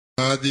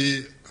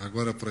oportunidade,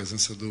 agora a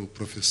presença do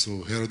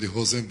professor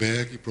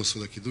Rosenberg, professor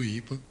daqui do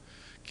IMPA,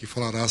 que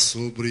falará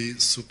sobre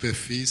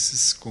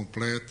superfícies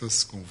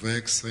completas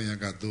convexa em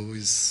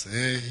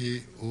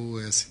H2R ou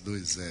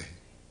S2R.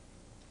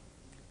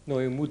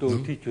 No, eu mudo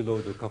o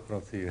título da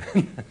conferência.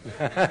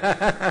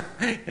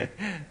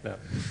 No.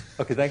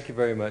 Okay, thank you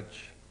very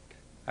much.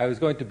 I was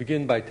going to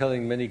begin by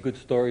telling many good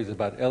stories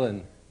about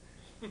Elon,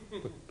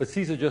 but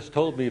Caesar just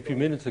told me a few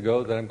minutes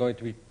ago that I'm going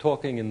to be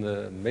talking in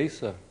the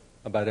Mesa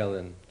about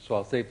Elon, so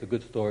I'll save the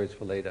good stories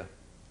for later.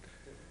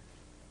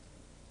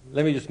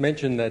 Let me just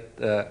mention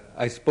that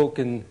I spoke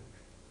in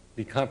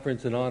the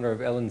conference in honor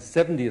of Elon's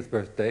 70th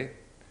birthday,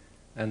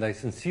 and I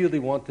sincerely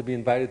want to be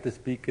invited to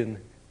speak in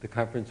the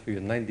conference for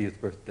your 90th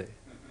birthday.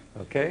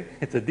 Okay?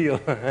 It's a deal.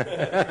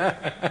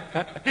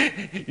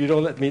 You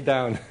don't let me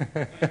down.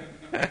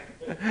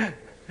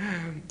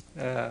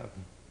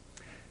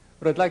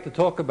 What I'd like to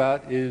talk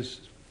about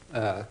is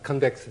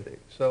convexity.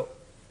 So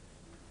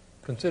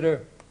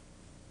consider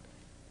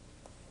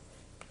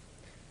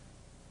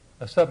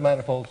a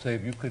submanifold, say,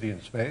 of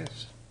Euclidean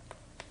space.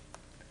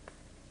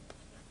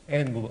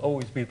 N will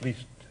always be at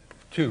least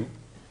 2.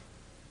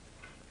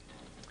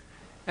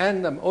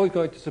 And I'm always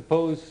going to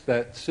suppose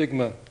that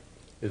sigma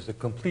is a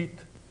complete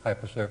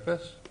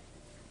hypersurface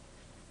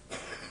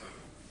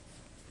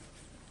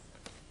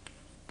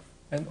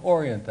and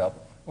orientable.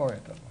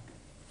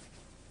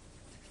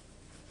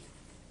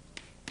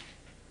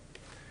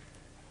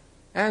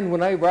 And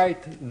when I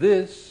write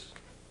this,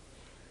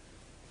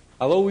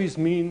 I'll always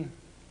mean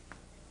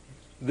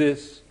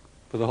this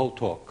for the whole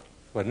talk.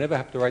 So I never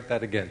have to write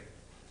that again.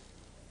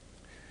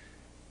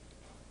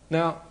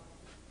 Now,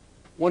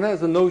 one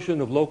has a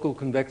notion of local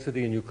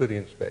convexity in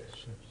Euclidean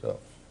space. So,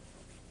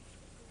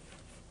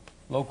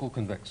 local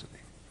convexity,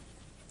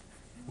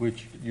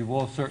 which you've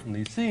all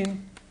certainly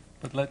seen,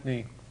 but let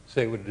me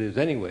say what it is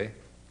anyway,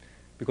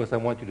 because I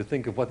want you to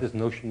think of what this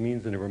notion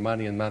means in a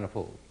Riemannian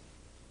manifold.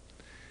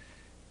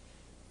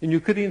 In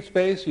Euclidean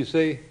space, you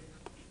say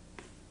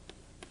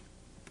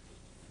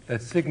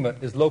that sigma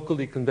is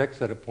locally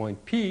convex at a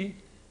point P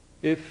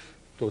if,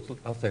 so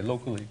I'll say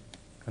locally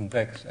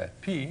convex at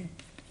P,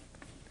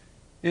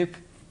 if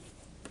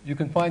you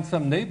can find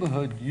some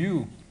neighborhood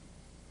U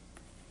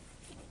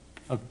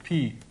of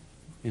P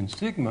in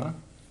sigma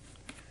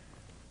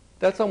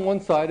that's on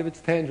one side of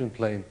its tangent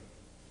plane.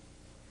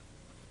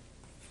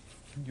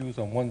 U is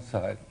on one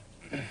side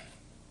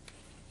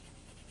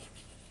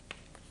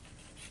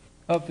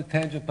of the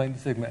tangent plane to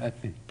sigma at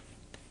P.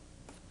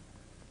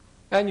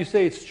 And you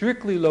say it's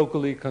strictly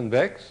locally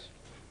convex.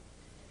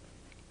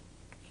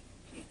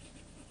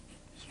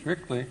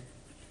 Strictly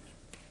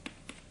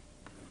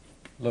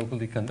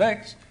locally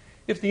convex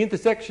if the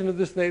intersection of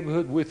this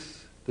neighborhood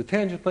with the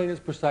tangent plane is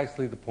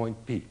precisely the point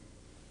P.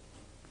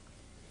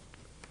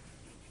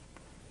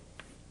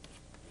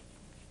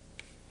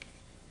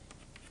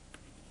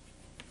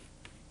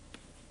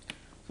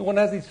 So one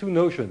has these two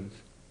notions.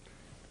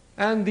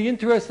 And the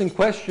interesting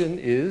question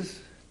is,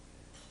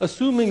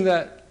 assuming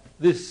that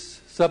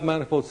this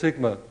submanifold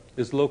sigma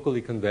is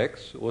locally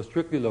convex or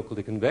strictly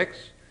locally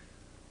convex,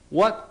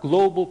 what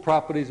global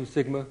properties of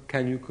sigma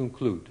can you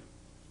conclude?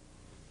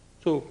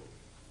 So,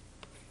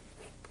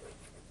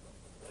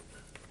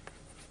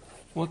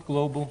 what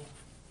global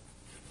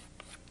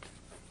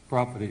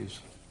properties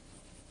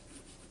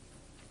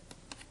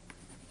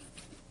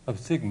of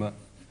sigma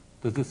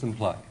does this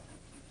imply?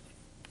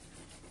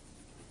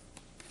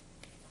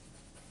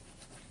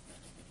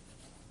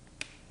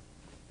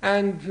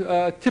 And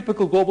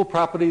typical global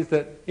properties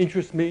that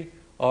interest me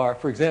are,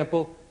 for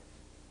example,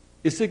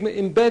 is sigma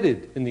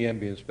embedded in the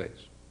ambient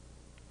space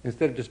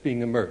instead of just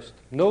being immersed?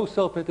 No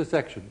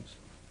self-intersections.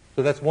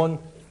 So that's one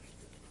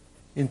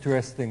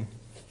interesting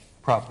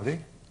property.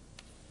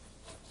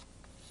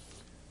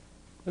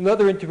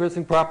 Another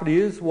interesting property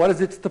is, what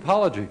is its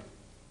topology?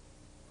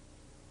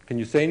 Can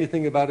you say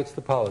anything about its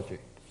topology?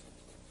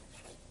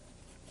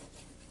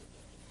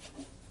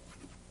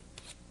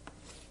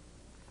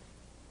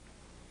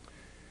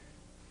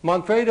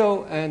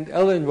 Manfredo and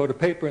Elon wrote a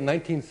paper in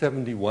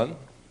 1971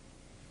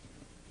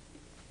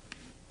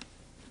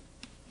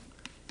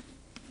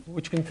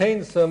 which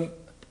contains some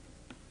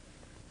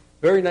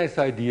very nice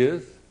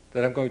ideas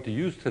that I'm going to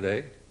use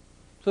today.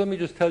 So let me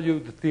just tell you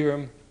the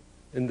theorem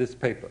in this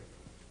paper.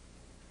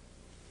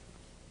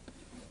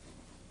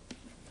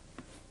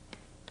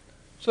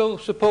 So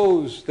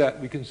suppose that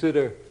we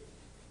consider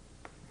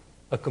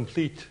a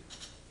complete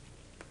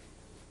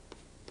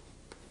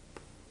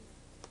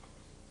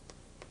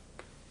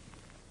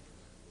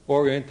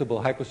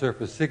orientable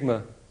hypersurface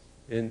sigma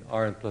in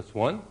Rn plus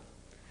 1.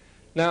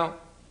 Now,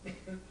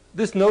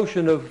 this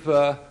notion of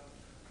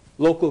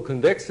local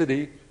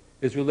convexity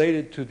is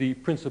related to the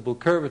principal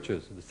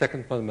curvatures of the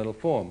second fundamental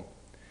form.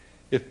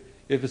 If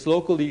it's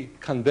locally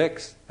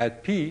convex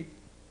at P,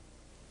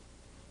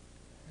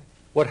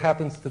 what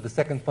happens to the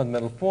second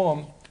fundamental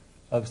form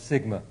of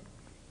sigma?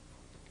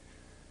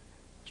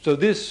 So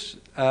this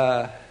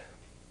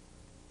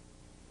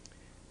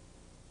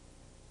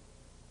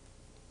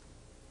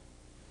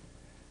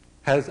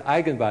has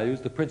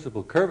eigenvalues, the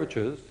principal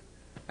curvatures,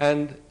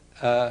 and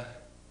if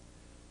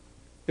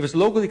it's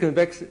locally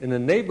convex in a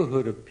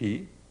neighborhood of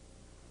P,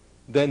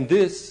 then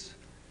this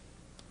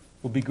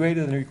will be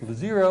greater than or equal to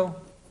 0.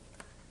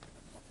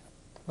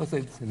 Let's say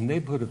it's in the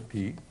neighborhood of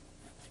P.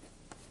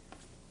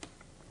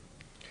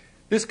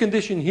 This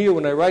condition here,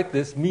 when I write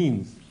this,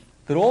 means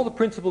that all the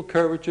principal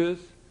curvatures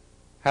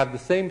have the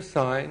same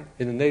sign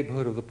in the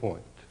neighborhood of the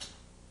point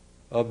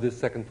of this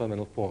second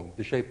fundamental form,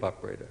 the shape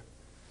operator.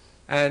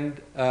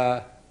 And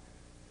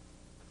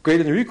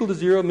greater than or equal to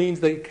 0 means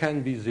they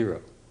can be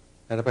 0.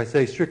 And if I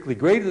say strictly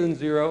greater than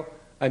 0,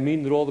 I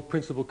mean that all the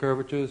principal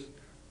curvatures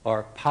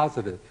are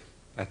positive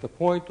at the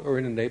point or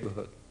in a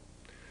neighborhood.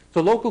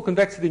 So local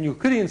convexity in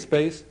Euclidean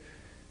space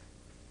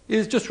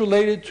is just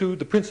related to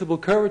the principal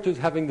curvatures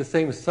having the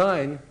same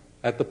sign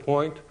at the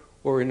point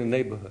or in a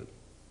neighborhood.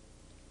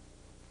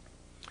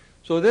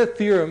 So that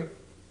theorem,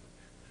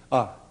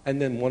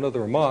 and then one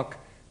other remark,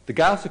 the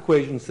Gauss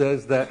equation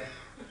says that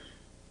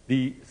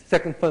the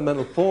second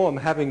fundamental form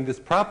having this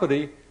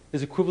property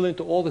is equivalent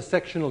to all the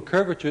sectional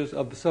curvatures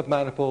of the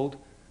submanifold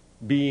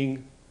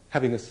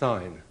having a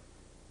sign.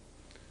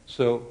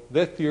 So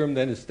that theorem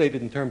then is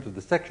stated in terms of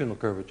the sectional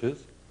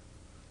curvatures.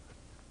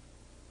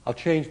 I'll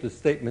change the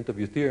statement of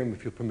your theorem,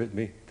 if you'll permit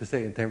me to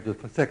say in terms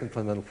of the second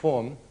fundamental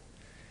form.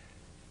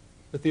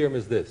 The theorem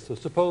is this. So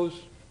suppose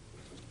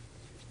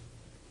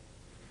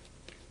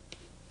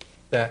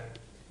that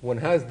one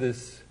has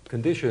this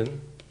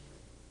condition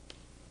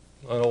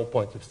on all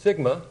points of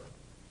sigma,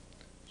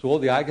 so all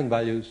the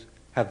eigenvalues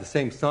have the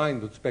same sign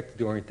with respect to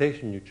the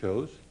orientation you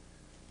chose,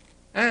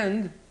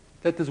 and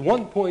that there's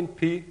one point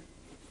P,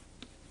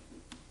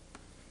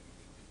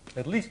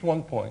 at least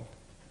one point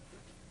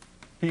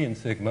P in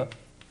sigma,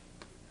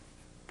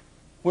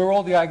 where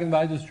all the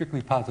eigenvalues are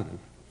strictly positive.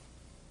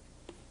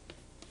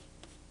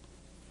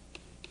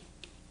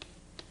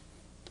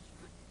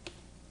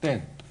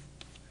 Then,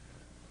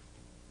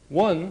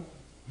 one,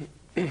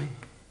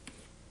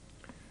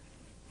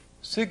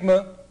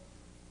 sigma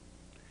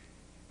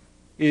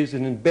is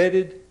an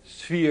embedded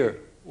sphere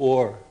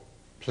or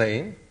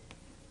plane.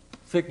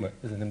 Sigma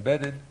is an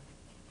embedded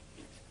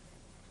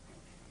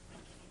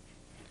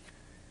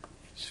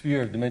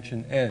sphere of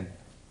dimension n,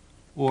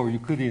 or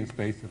Euclidean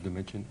space of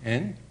dimension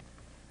n,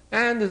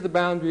 and is the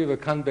boundary of a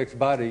convex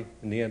body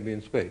in the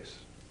ambient space.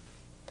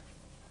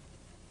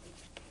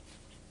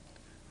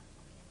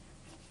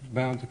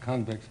 Bounds a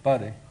convex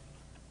body.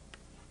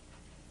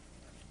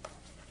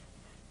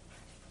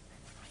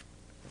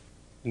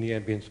 In the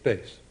ambient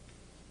space.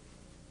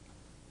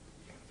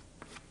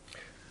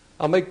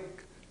 I'll make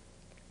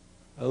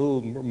a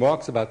little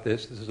remarks about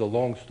this. This is a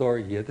long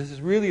story here. This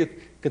is really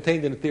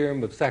contained in the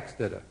theorem of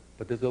Sacksteder,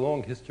 but there's a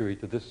long history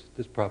to this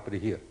property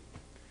here.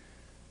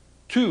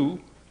 2,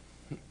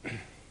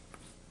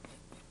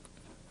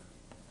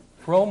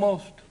 for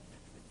almost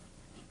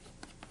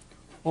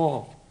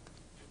all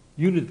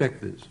unit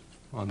vectors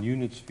on the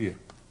unit sphere,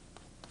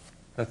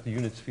 that's the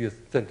unit sphere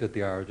centered at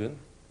the origin,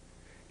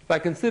 if I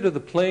consider the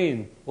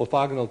plane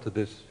orthogonal to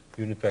this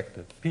unit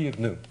vector, P of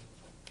nu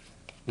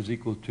is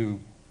equal to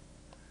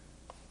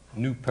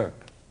nu perp.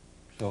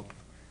 So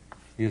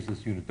here's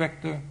this unit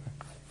vector.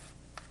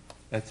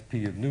 That's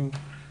P of nu,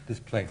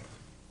 this plane.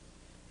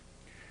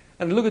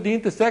 And look at the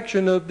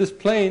intersection of this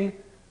plane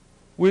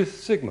with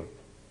sigma.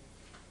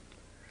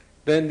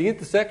 Then the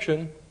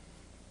intersection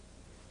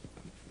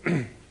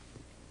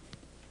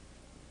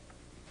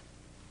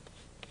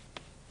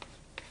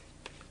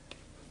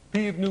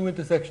P of nu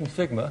intersection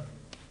sigma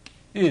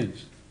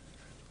is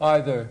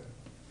either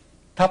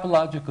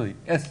topologically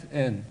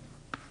Sn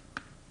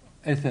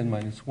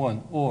minus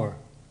 1 or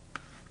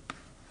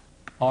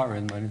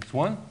Rn minus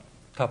 1,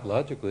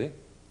 topologically,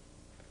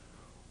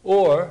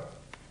 or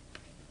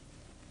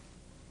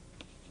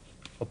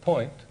a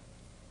point,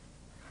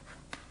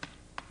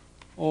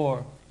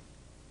 or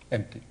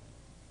empty.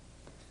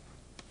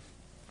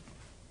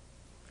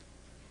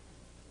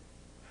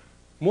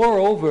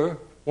 Moreover,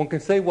 one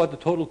can say what the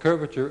total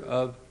curvature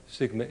of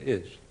sigma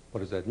is. What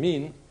does that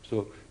mean?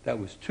 So that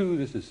was 2,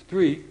 this is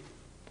 3.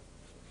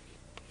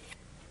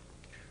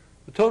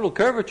 The total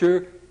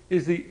curvature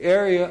is the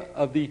area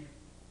of the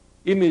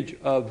image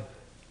of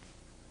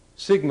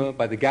sigma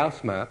by the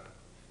Gauss map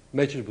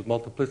measured with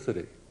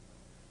multiplicity.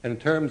 And in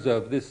terms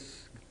of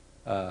this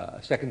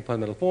second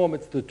fundamental form,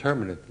 it's the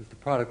determinant. It's the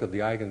product of the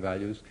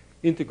eigenvalues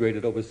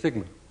integrated over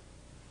sigma.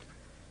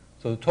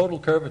 So the total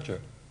curvature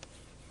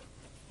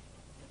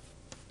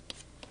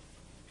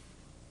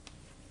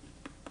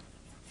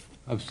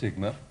of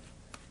sigma,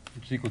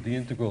 which is equal to the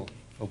integral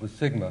over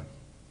sigma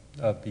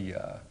of the,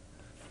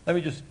 let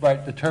me just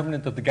write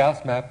determinant of the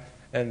Gauss map,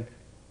 and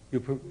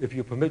if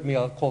you permit me,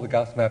 I'll call the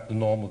Gauss map the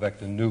normal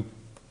vector nu.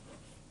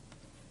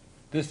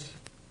 This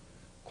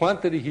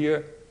quantity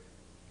here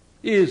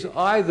is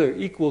either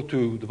equal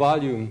to the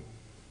volume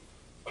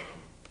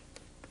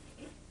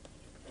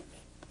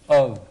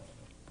of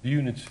the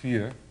unit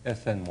sphere,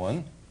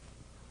 Sn1,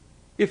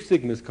 if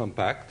sigma is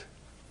compact,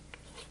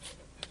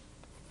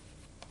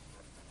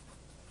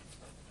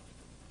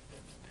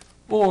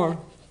 or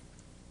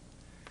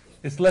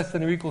it's less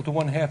than or equal to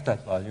 1/2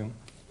 that volume.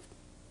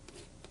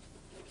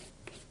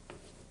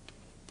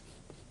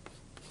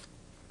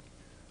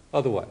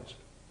 Otherwise,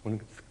 when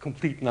it's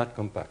complete, not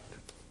compact.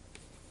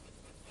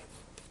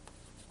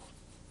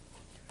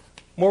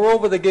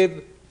 Moreover, they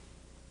gave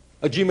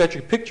a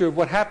geometric picture of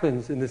what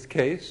happens in this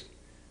case.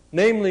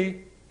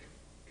 Namely,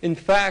 in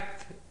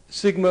fact,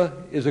 sigma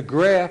is a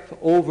graph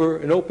over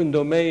an open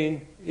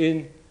domain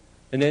in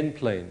an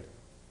n-plane.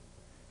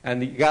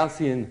 And the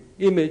Gaussian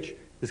image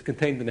is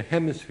contained in a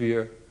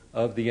hemisphere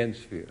of the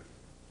n-sphere.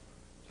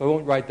 So I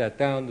won't write that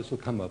down. This will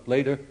come up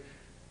later.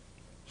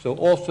 So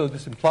also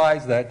this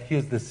implies that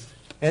here's this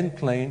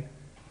n-plane,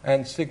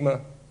 and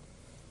sigma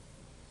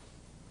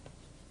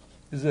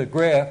is a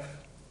graph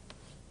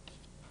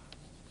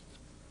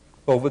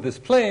over this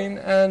plane,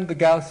 and the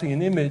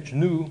Gaussian image,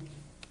 nu,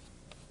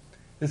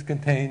 is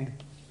contained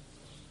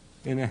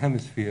in a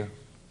hemisphere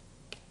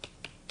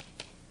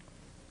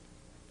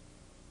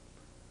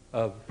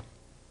of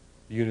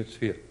the unit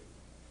sphere.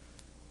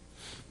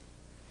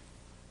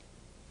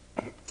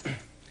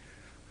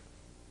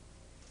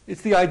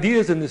 It's the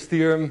ideas in this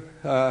theorem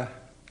that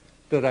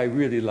I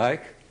really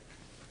like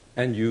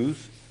and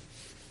use,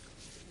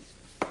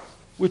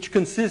 which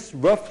consists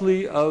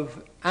roughly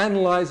of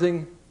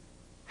analyzing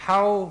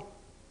how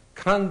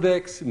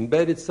convex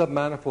embedded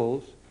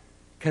submanifolds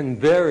can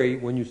vary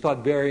when you start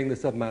varying the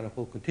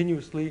submanifold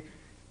continuously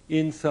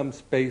in some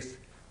space,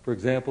 for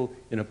example,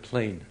 in a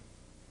plane.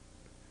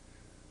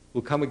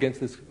 We'll come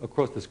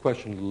across this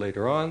question a little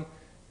later on.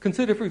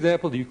 Consider, for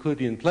example, the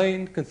Euclidean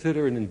plane.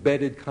 Consider an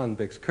embedded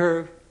convex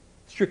curve,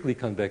 strictly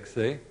convex,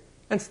 say,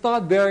 and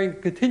start varying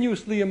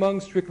continuously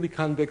among strictly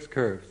convex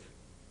curves.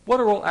 What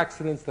are all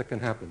accidents that can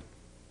happen?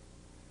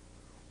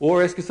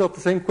 Or ask yourself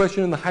the same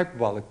question in the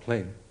hyperbolic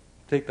plane.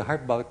 Take the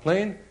hyperbolic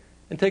plane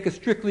and take a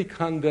strictly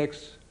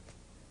convex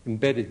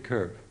embedded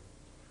curve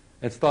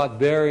and start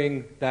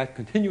varying that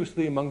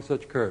continuously among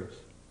such curves.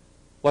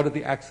 What are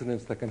the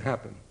accidents that can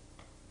happen?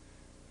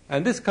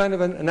 And this kind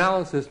of an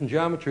analysis in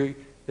geometry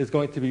is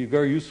going to be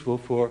very useful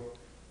for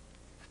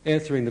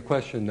answering the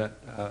question that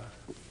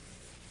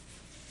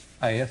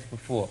I asked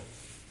before.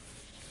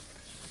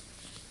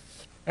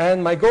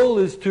 And my goal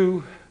is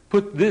to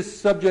put this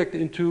subject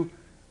into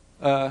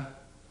other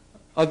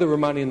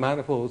Riemannian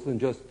manifolds than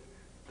just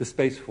the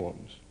space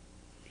forms.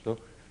 So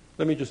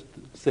let me just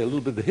say a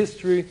little bit of the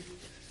history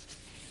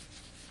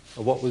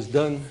of what was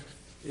done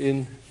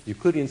in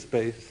Euclidean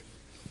space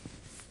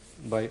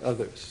by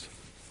others.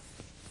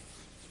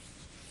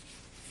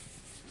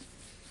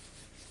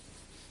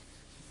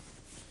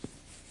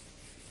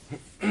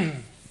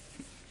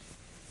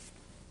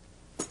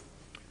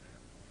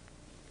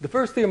 The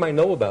first theorem I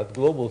know about, the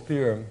global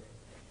theorem,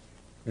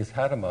 is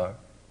Hadamard,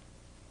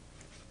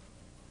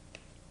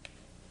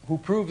 who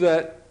proved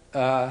that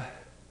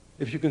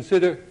if you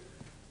consider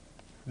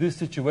this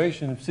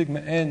situation of sigma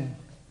n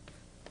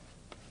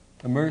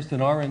immersed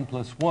in Rn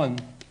plus 1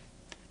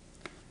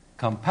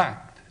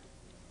 compact,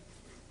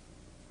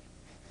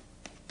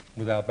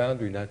 without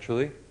boundary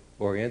naturally,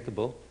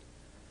 orientable,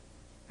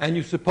 and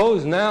you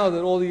suppose now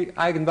that all the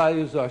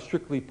eigenvalues are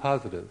strictly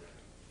positive,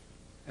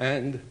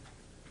 and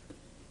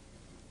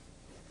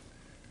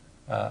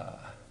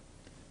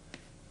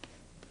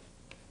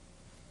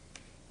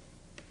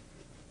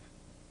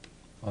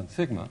on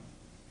sigma,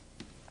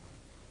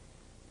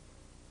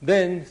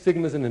 then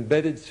sigma is an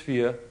embedded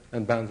sphere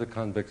and bounds a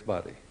convex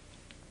body.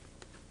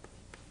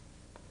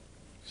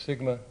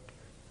 Sigma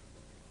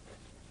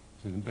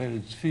is an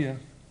embedded sphere,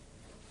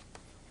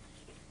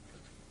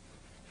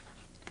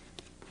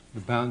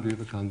 the boundary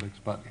of a convex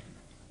body.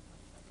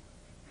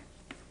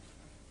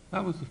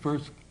 That was the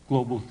first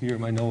global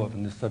theorem I know of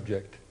in this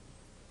subject.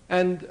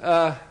 And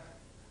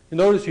you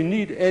notice you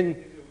need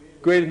n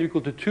greater than or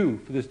equal to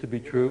 2 for this to be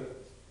true.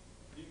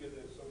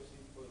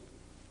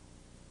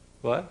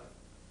 What?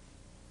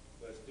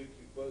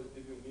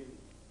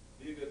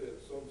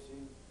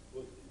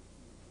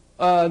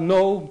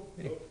 No.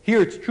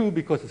 Here it's true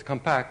because it's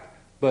compact,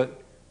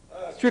 but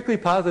strictly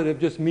positive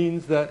just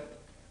means that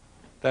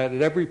at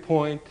every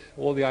point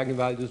all the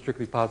eigenvalues are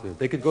strictly positive.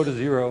 They could go to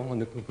 0 in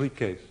the complete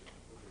case.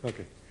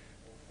 Okay.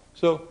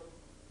 So,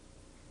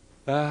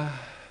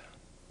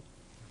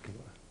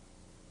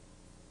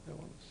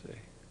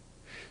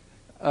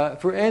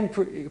 for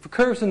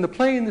curves in the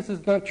plane, this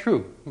is not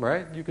true,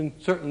 right? You can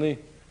certainly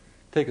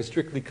take a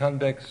strictly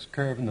convex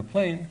curve in the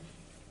plane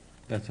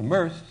that's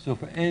immersed. So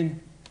for n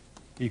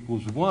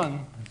equals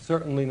 1, it's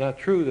certainly not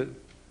true that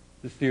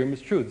this theorem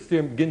is true. This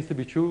theorem begins to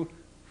be true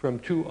from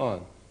 2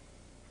 on.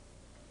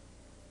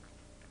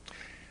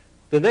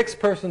 The next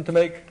person to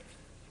make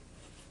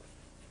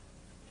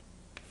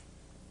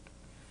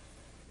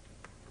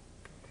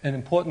an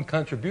important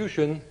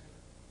contribution,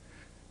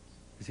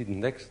 is he the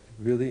next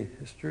really in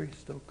history,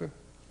 Stoker?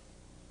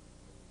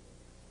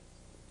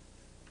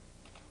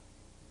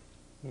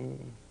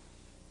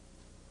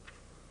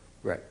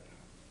 Right.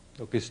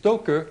 Okay,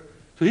 Stoker,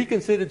 so he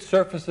considered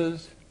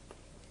surfaces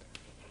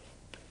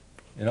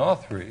in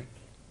R3,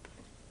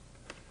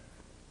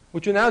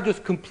 which are now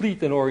just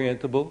complete and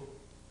orientable,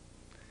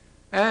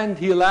 And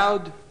he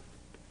allowed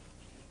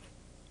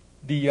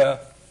the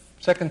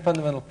second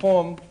fundamental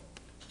form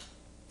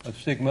of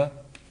sigma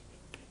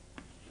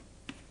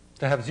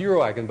to have 0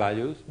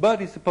 eigenvalues,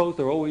 but he supposed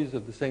they're always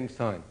of the same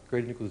sign,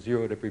 greater than or equal to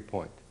 0 at every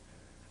point.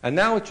 And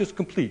now it's just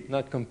complete,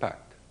 not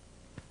compact.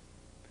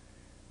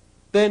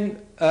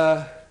 Then,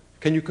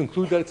 can you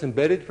conclude that it's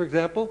embedded, for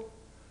example?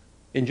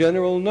 In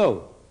general,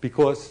 no,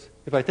 because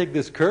if I take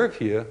this curve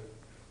here,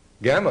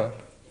 gamma,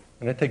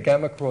 and I take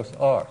gamma cross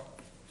r,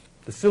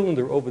 the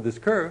cylinder over this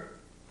curve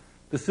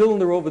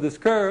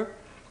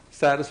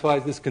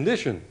satisfies this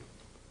condition.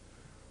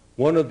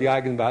 One of the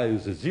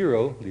eigenvalues is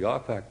 0, the r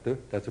factor,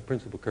 that's a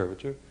principal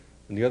curvature,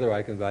 and the other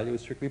eigenvalue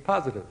is strictly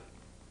positive.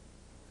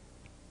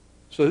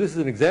 So this is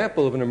an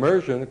example of an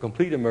immersion, a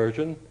complete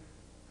immersion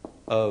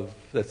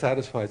that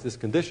satisfies this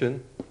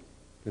condition.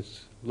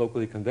 It's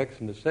locally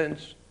convex in the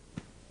sense.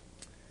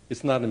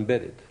 It's not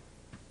embedded.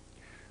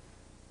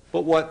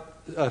 But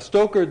what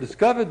Stoker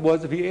discovered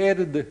was if he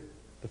added the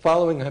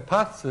following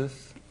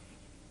hypothesis,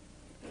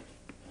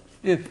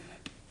 if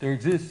there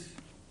exists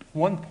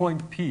one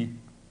point P.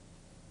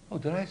 Oh,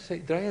 did I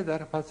add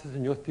that hypothesis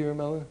in your theorem,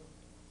 Elon?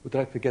 Or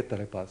did I forget that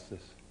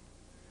hypothesis?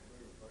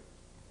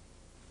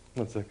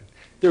 1 second.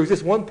 There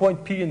exists one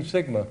point P in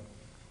sigma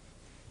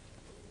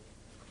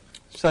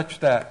such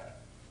that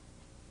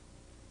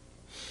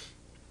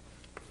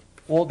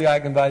all the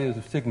eigenvalues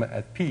of sigma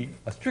at P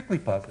are strictly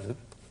positive,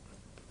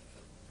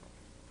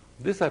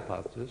 this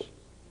hypothesis,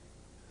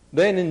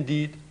 then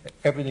indeed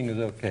everything is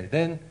okay.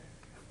 Then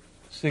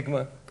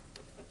sigma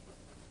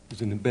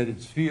is an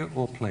embedded sphere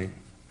or plane.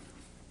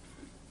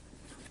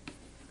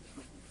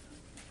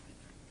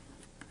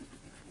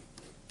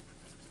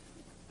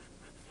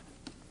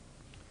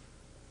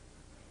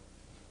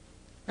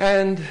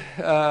 And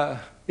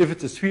if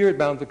it's a sphere, it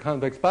bounds a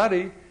convex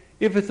body.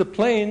 If it's a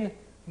plane,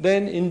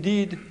 then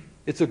indeed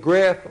it's a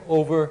graph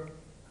over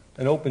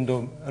an open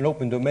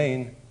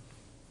domain.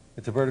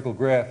 It's a vertical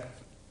graph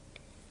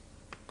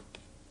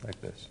like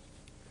this.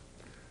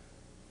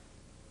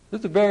 This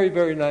is a very,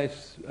 very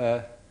nice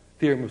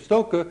theorem of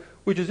Stoker,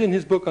 which is in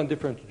his book on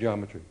differential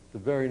geometry. It's a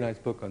very nice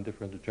book on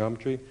differential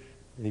geometry,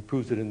 and he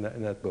proves it in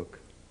that book.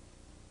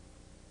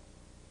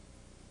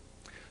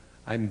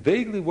 I'm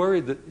vaguely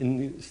worried that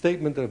in the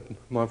statement of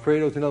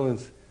Manfredo's and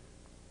Elon's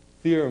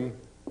theorem,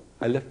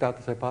 I left out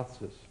this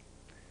hypothesis.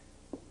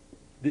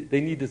 They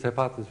need this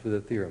hypothesis for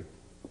the theorem.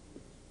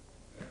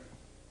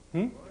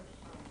 Did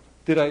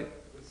I? The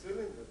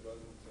cylinder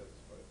doesn't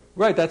satisfy that.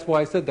 Right, that's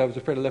why I said that. I was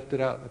afraid I left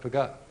it out. I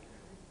forgot.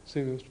 So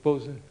I was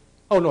supposed to...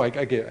 Oh, no, I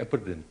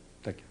put it in.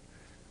 Thank you.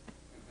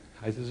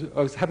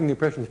 I was having the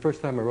impression the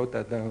first time I wrote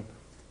that down.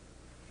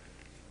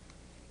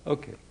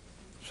 Okay.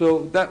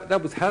 So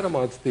that was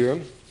Hadamard's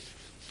theorem.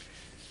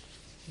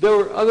 There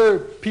were other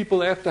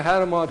people after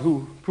Hadamard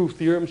who proved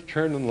theorems,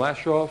 Chern and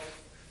Lashoff,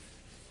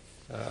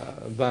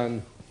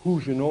 Van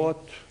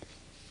Hoogenoort,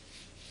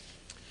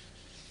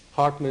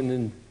 Hartman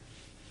and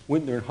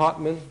Wintner and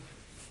Hartman.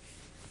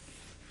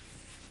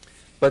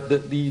 But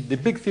the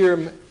big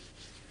theorem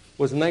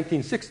was in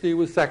 1960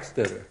 with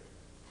Sacksteder.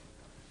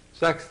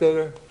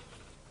 Sacksteder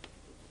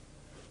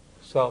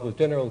solved the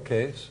general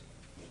case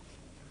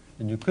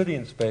in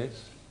Euclidean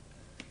space.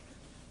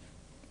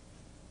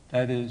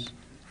 That is,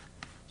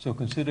 so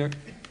consider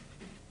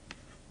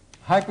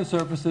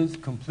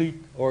hypersurfaces,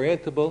 complete,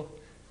 orientable,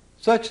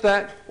 such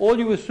that all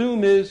you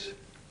assume is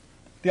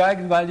the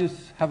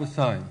eigenvalues have a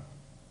sign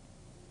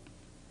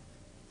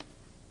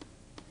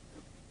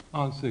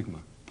on sigma.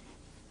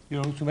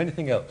 You don't assume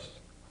anything else.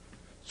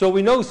 So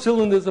we know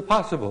cylinders are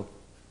possible.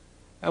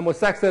 And what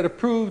Sacksteder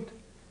proved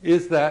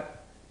is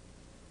that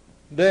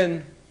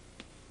then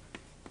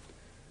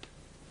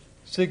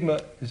sigma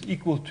is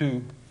equal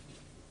to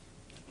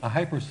a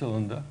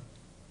hypercylinder,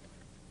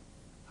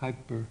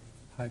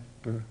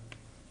 hypercylinder,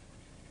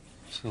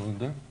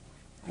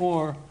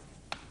 or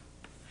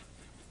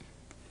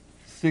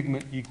sigma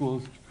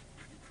equals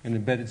an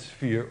embedded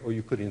sphere or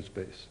Euclidean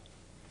space.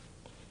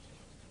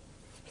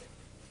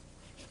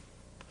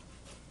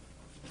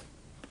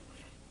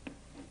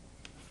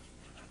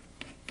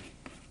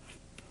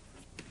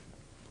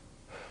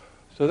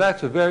 So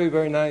that's a very,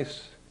 very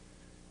nice,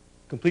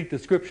 complete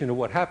description of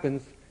what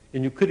happens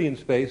in Euclidean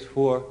space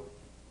for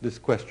this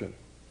question.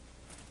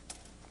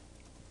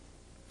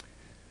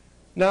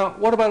 Now,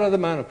 what about other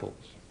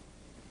manifolds?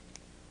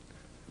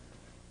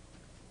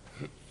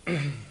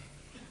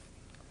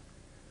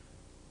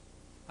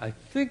 I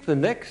think the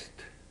next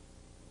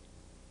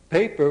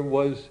paper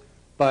was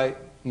by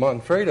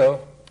Manfredo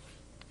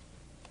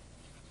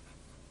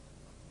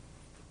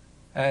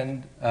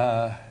and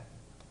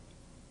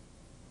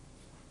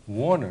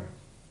Warner,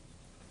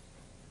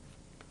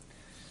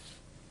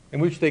 in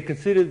which they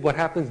considered what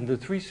happens in the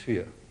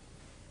three-sphere.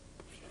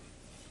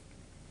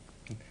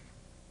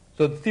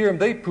 So the theorem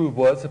they proved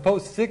was,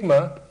 suppose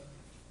sigma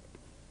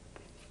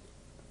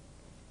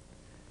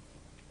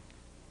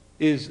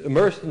is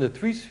immersed in the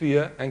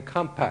three-sphere and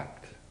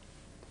compact.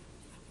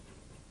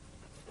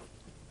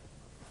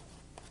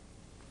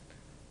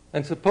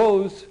 And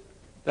suppose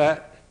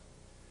that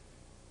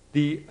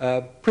the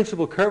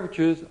principal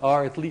curvatures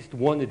are at least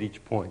 1 at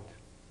each point.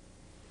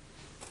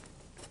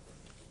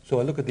 So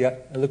I look at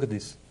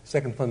this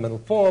second fundamental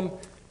form,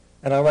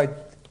 and I write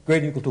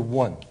gradient equal to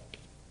 1.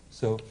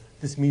 So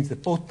this means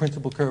that both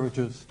principal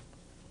curvatures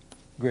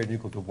gradient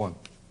equal to 1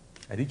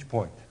 at each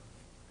point.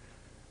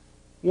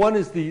 1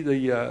 is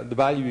the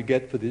value you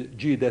get for the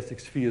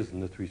geodesic spheres in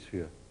the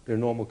three-sphere. Their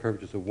normal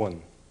curvatures are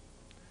 1.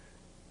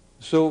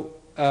 So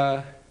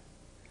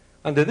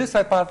under this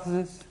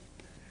hypothesis,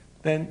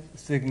 then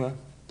sigma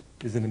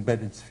is an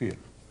embedded sphere.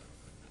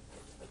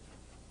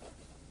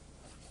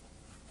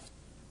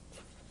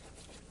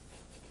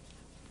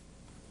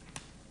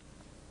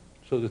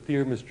 So the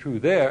theorem is true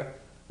there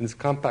in this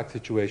compact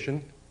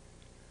situation.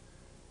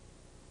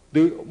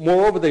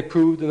 Moreover, they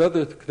proved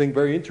another thing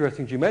very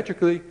interesting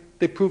geometrically.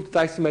 They proved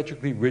it's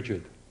isometrically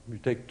rigid. You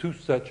take two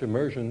such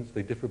immersions,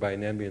 they differ by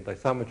an ambient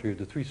isometry of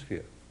the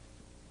three-sphere.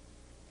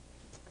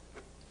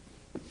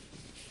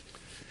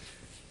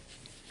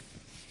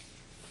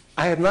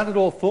 I have not at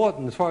all thought,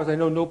 and as far as I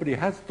know, nobody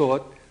has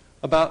thought,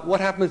 about what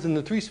happens in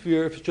the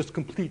three-sphere if it's just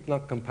complete,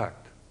 not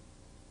compact.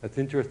 That's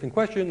an interesting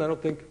question. I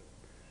don't think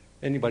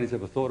anybody's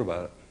ever thought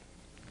about it.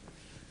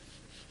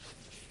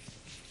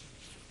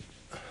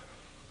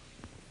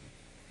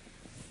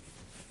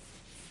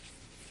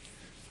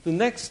 The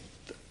next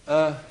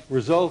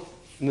result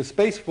in the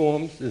space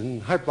forms is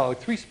in hyperbolic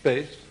 3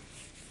 space.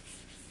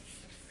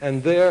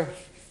 And there's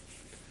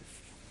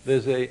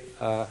a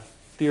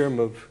theorem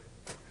of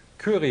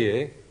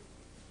Curie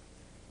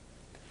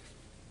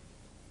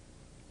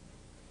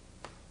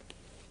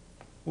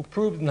who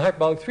proved in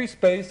hyperbolic 3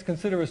 space,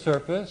 consider a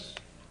surface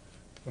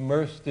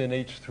immersed in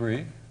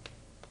H3.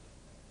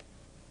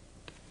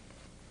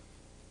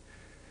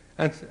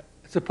 And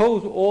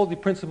suppose all the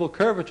principal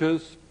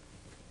curvatures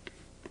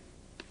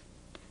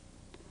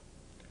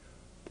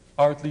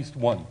are at least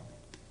 1.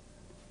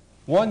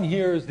 1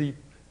 here is the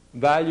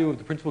value of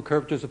the principal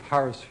curvatures of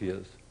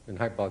horospheres in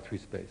hyperbolic 3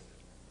 space.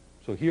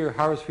 So here,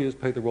 horospheres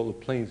play the role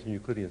of planes in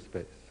Euclidean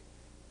space.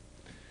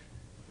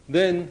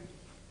 Then,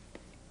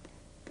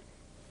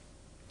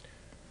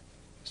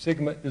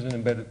 sigma is an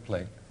embedded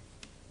plane.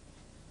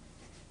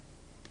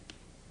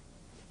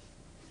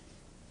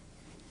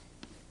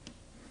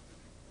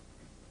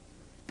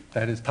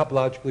 That is,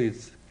 topologically,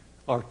 it's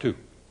R2.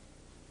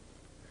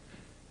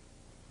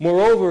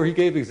 Moreover, he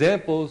gave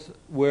examples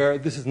where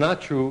this is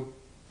not true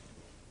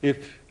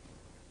if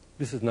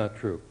this is not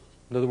true.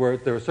 In other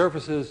words, there are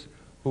surfaces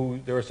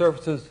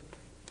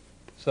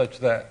such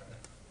that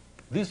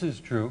this is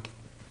true,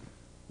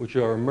 which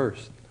are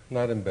immersed,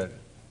 not embedded.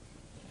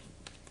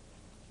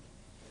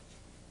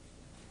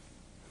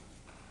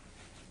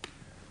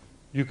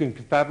 You can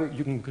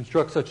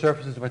construct such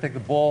surfaces. If I take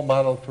the ball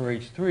model for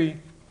H3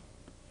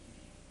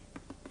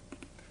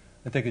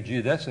 and take a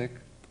geodesic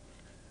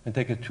and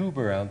take a tube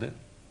around it,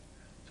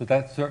 so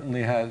that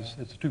certainly has,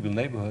 it's a tubular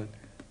neighborhood,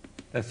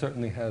 that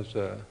certainly has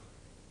a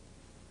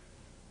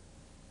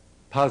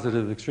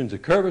positive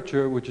extrinsic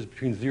curvature, which is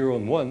between 0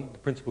 and 1. The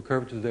principal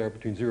curvatures there are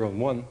between 0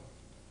 and 1.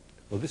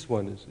 Well, this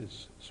one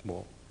is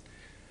small.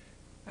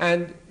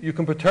 And you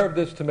can perturb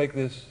this to make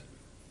this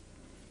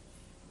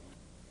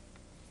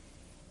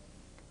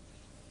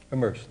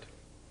immersed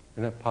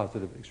in a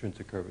positive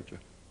extrinsic curvature.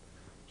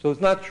 So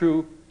it's not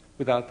true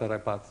without that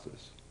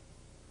hypothesis.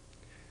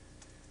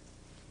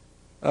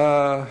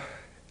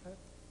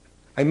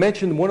 I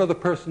mentioned one other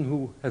person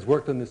who has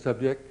worked on this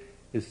subject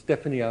is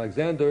Stephanie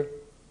Alexander,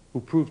 who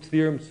proved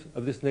theorems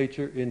of this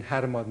nature in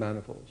Hadamard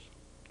manifolds.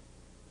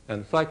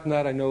 And aside from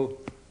that, I know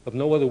of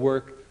no other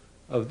work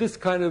of this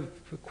kind of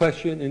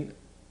question in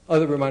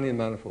other Riemannian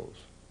manifolds.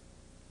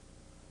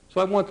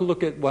 So I want to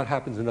look at what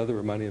happens in other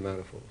Riemannian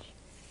manifolds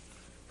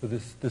for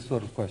this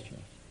sort of question.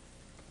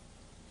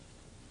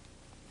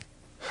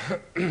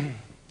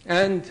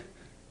 And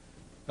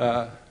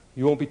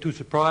you won't be too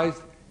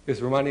surprised, because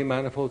the Riemannian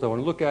manifolds I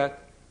want to look at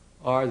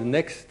are the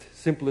next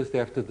simplest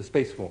after the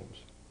space forms.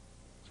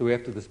 So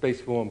after the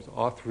space forms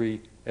R3,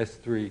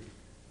 S3,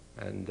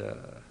 and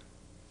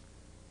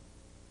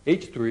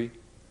H3,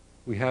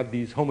 we have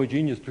these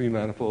homogeneous 3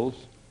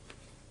 manifolds,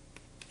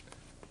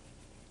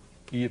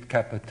 E of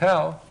kappa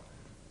tau,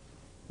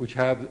 which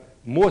have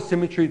more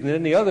symmetry than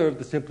any other of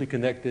the simply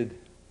connected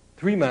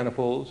 3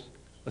 manifolds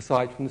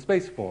aside from the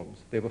space forms.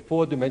 They have a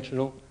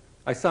 4-dimensional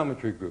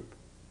isometry group.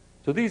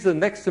 So these are the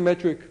next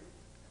symmetric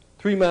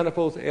 3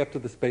 manifolds after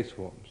the space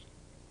forms.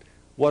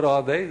 What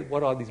are they?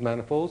 What are these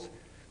manifolds?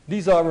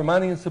 These are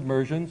Riemannian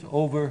submersions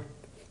over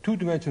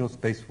 2-dimensional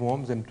space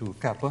forms, M2 of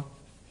kappa.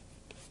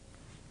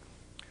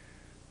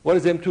 What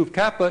is M2 of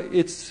kappa?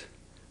 It's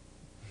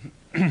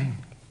the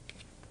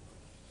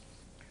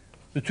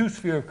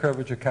 2-sphere of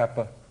curvature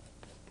kappa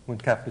when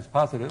kappa is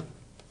positive.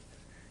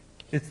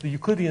 It's the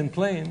Euclidean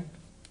plane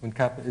when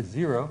kappa is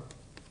 0.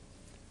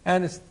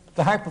 And it's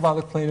the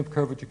hyperbolic plane of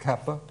curvature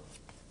kappa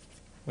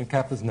when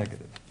kappa is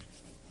negative.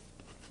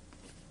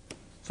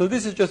 So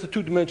this is just a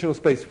 2-dimensional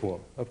space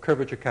form of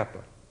curvature kappa.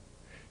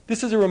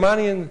 This is a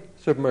Riemannian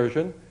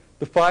submersion.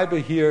 The fiber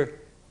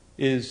here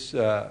is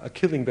a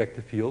Killing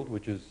vector field,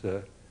 which is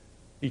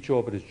Each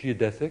orbit is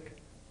geodesic.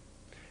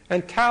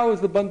 And tau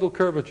is the bundle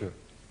curvature.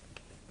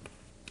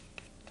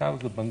 Tau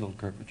is the bundle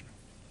curvature.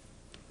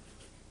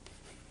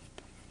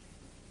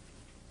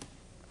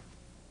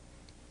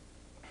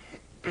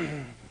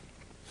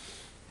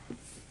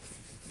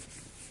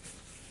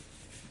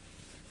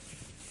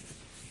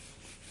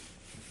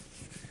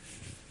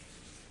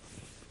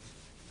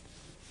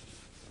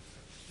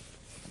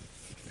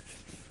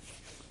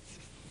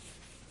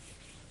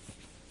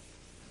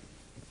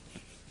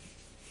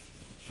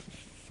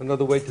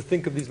 Another way to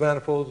think of these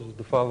manifolds is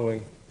the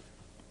following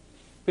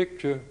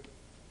picture.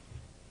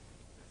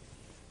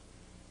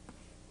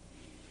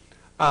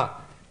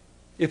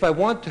 If I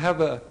want to have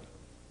a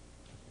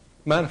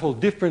manifold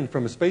different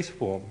from a space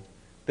form,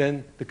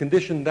 then the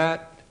condition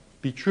that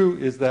be true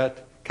is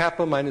that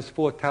kappa minus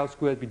 4 tau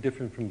squared be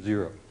different from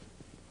 0.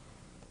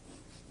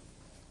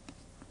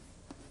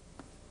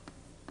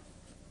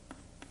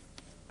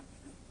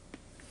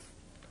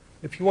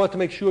 If you want to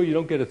make sure you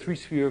don't get a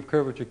three-sphere of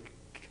curvature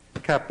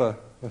kappa,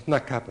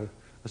 not kappa,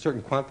 a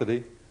certain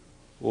quantity,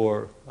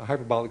 or a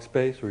hyperbolic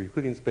space or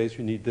Euclidean space,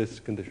 you need this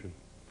condition.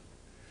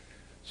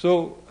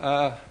 So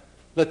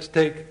let's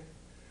take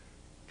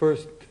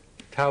first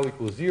tau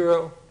equals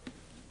 0,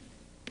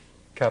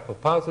 kappa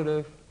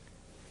positive,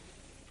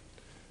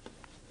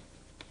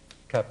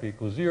 kappa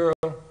equals 0,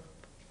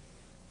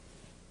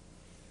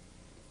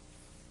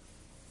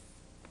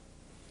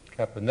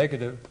 kappa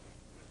negative,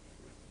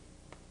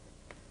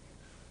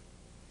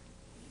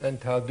 and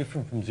tau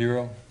different from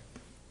 0.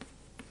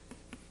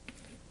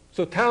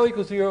 So tau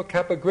equals 0,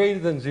 kappa greater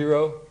than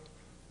 0.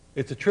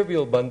 It's a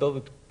trivial bundle.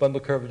 The bundle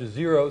curvature is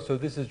 0, so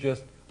this is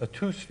just a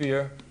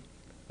two-sphere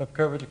of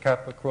curvature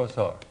kappa cross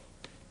R.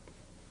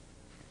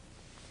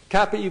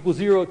 Kappa equals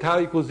 0, tau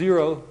equals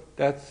 0.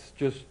 That's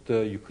just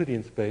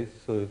Euclidean space,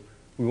 so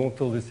we won't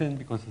fill this in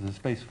because it's a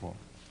space form.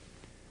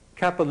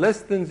 Kappa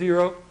less than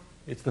 0,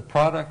 it's the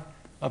product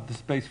of the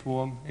space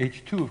form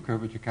H2 of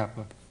curvature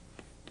kappa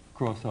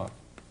cross R.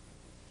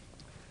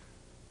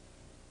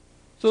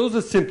 So those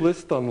are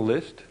simplest on the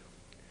list.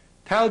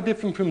 Tau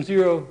different from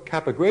 0,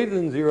 kappa greater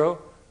than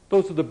 0,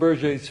 those are the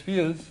Berger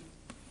spheres.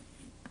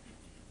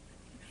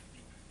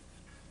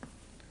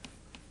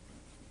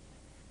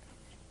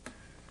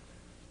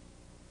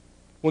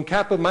 When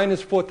kappa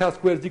minus 4 tau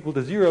squared is equal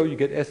to 0, you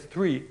get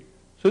S3.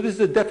 So this is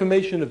a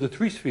deformation of the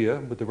three-sphere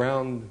with the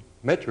round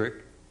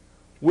metric,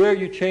 where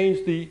you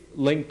change the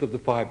length of the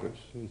fibers.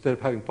 Instead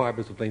of having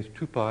fibers of length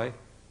 2 pi,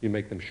 you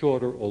make them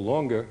shorter or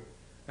longer,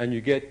 and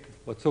you get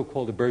what's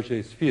so-called the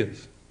Berger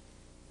spheres.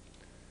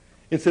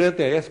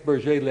 Incidentally, I asked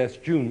Berger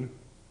last June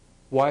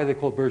why they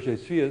called Berger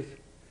spheres,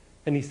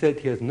 and he said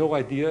he has no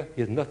idea,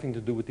 he has nothing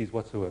to do with these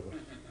whatsoever.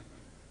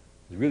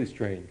 It's really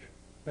strange.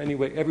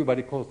 Anyway,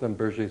 everybody calls them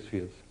Berger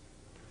spheres.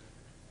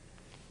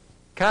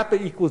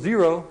 Kappa equals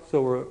 0,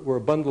 so we're a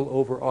bundle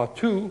over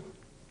R2.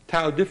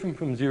 Tau different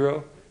from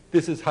 0.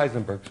 This is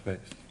Heisenberg space.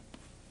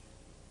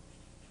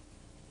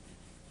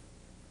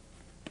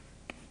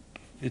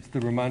 It's the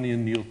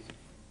Riemannian-Niels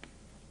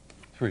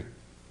 3.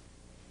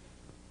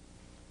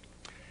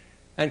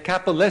 And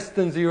kappa less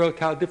than 0,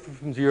 tau different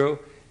from 0,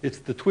 it's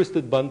the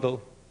twisted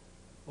bundle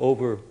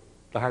over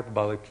the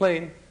hyperbolic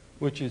plane,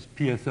 which is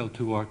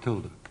PSL2R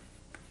tilde.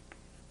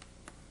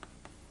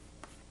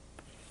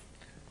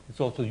 It's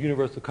also the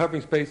universal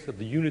covering space of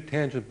the unit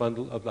tangent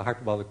bundle of the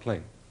hyperbolic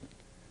plane.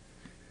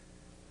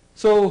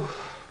 So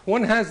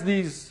one has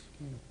these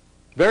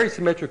very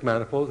symmetric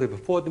manifolds. They have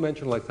a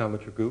four-dimensional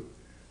isometry group.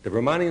 The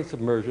Riemannian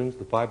submersions,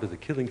 the fiber is a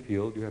killing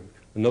field. You have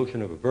the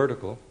notion of a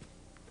vertical.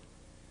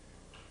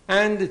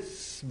 And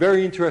it's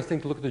very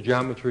interesting to look at the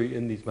geometry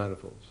in these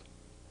manifolds.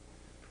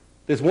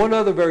 There's one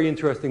other very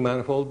interesting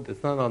manifold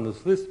that's not on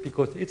this list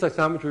because its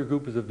isometry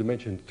group is of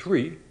dimension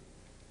 3,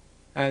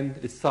 and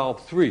it's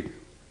solved 3.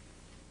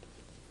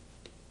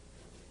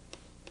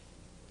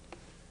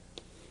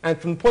 And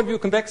from the point of view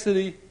of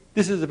convexity,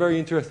 this is a very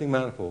interesting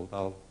manifold.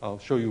 I'll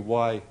show you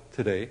why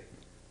today.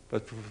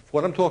 But for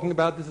what I'm talking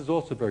about, this is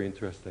also very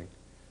interesting.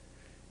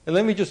 And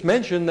let me just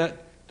mention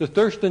that the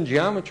Thurston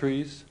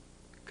geometries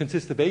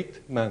consist of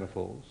 8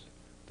 manifolds,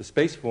 the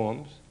space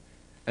forms,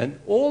 and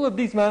all of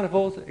these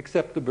manifolds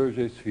except the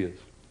Berger spheres.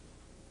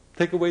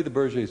 Take away the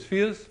Berger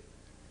spheres,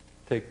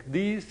 take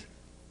these,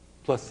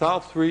 plus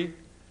solve 3,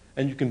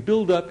 and you can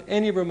build up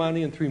any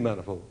Riemannian 3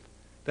 manifold.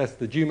 That's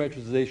the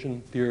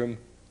geometrization theorem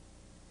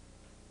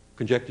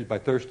conjectured by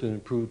Thurston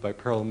and proved by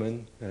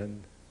Perelman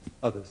and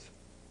others.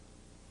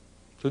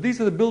 So these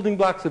are the building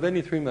blocks of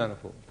any 3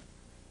 manifold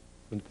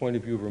from the point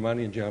of view of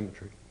Riemannian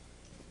geometry.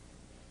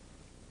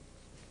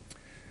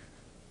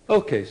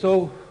 Okay,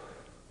 so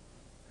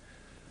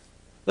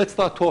let's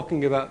start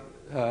talking about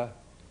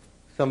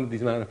some of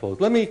these manifolds.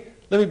 Let me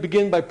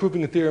begin by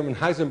proving a theorem in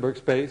Heisenberg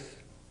space,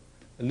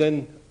 and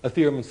then a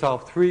theorem in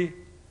solve 3,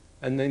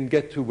 and then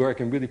get to where I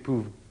can really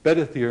prove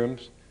better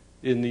theorems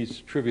in these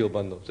trivial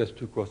bundles,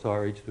 S2 cross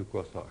R, H2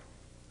 cross R.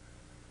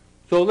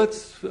 So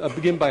let's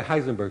begin by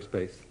Heisenberg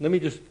space. Let me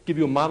just give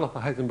you a model for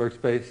Heisenberg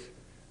space,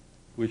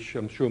 which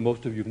I'm sure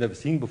most of you have never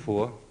seen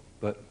before,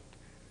 but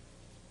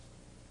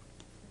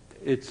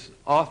it's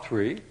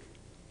R3.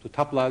 So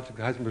topological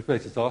Heisenberg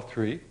space is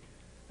R3.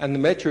 And the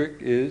metric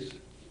is,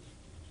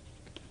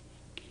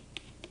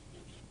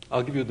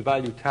 I'll give you the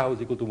value tau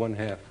is equal to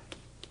 1/2.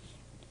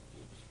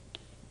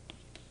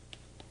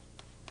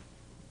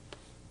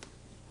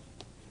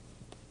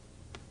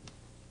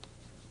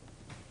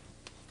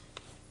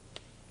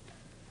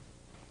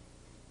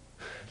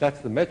 That's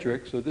the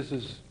metric, so this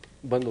is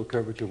bundle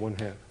curvature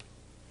 1/2.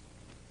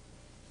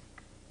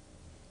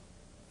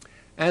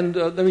 And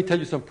let me tell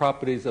you some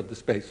properties of the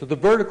space. So the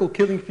vertical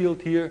killing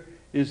field here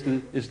is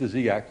the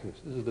z-axis.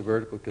 This is the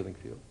vertical killing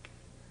field.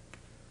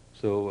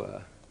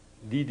 So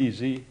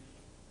ddz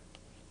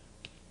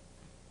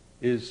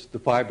is the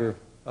fiber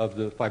of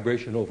the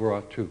fibration over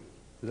R2.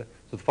 So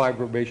the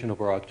fibration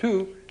over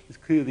R2 is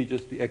clearly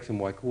just the x and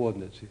y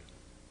coordinates here.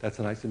 That's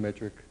an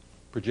isometric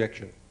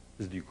projection.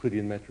 This is the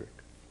Euclidean metric.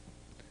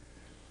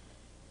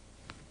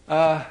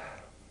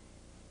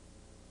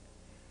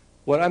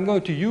 What I'm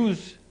going to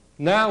use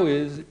now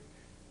is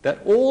that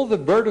all the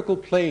vertical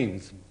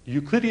planes,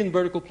 Euclidean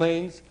vertical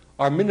planes,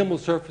 are minimal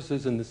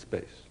surfaces in this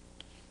space.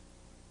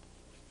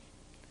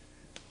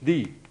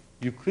 The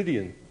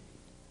Euclidean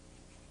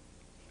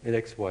in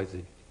x, y,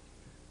 z,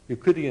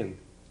 Euclidean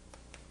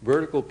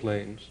vertical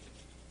planes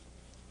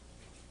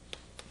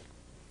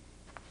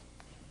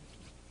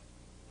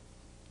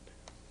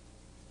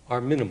are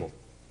minimal.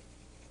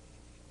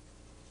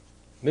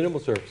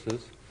 Minimal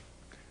surfaces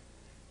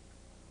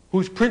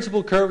whose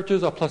principal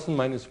curvatures are plus and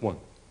minus 1.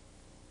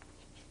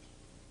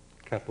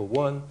 Kappa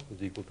 1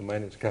 is equal to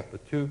minus kappa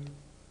 2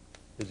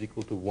 is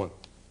equal to 1.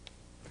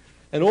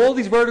 And all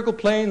these vertical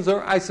planes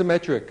are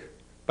isometric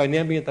by an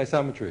ambient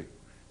isometry.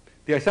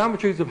 The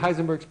isometries of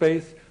Heisenberg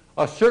space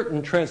are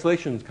certain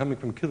translations coming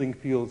from killing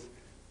fields,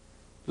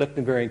 left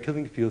invariant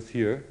killing fields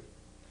here,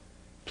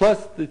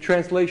 plus the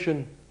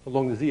translation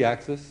along the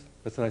z-axis,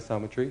 that's an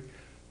isometry,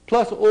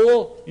 plus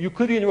all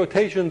Euclidean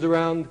rotations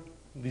around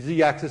the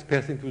z-axis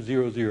passing through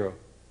 0, 0.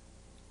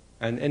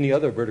 And any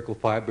other vertical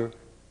fiber,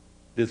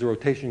 there's a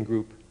rotation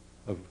group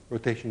of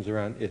rotations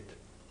around it.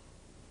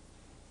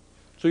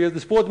 So you have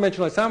this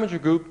four-dimensional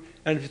isometry group,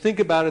 and if you think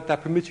about it,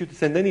 that permits you to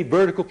send any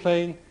vertical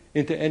plane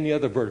into any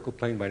other vertical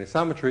plane by an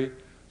isometry.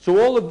 So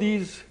all of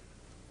these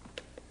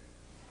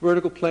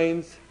vertical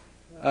planes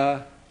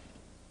are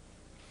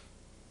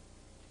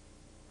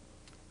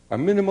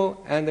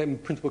minimal, and in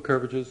principal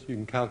curvatures you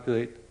can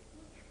calculate,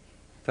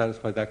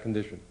 satisfy that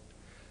condition.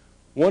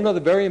 One other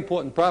very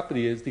important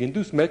property is the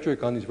induced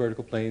metric on these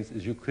vertical planes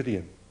is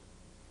Euclidean.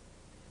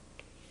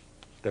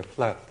 They're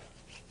flat.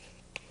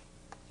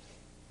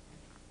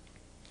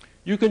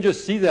 You can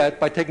just see that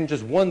by taking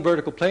just one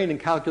vertical plane and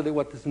calculate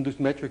what this induced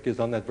metric is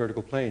on that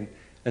vertical plane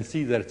and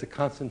see that it's a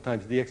constant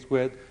times dx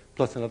squared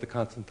plus another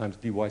constant times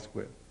dy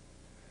squared.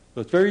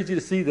 So it's very easy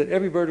to see that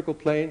every vertical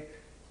plane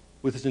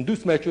with this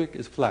induced metric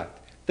is flat.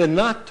 They're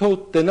not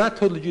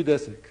totally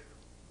geodesic.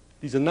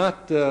 These are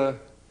not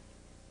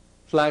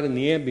flat in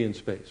the ambient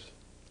space.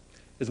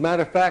 As a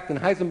matter of fact, in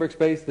Heisenberg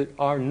space, there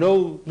are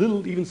no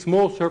little, even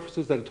small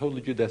surfaces that are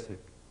totally geodesic.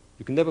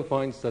 You can never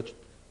find such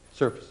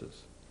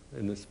surfaces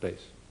in this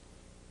space.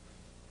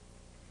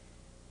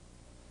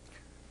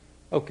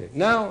 Okay,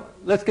 now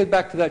let's get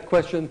back to that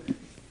question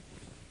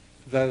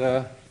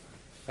that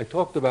I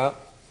talked about.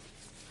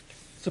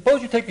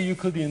 Suppose you take a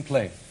Euclidean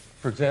plane,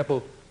 for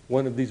example,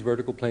 one of these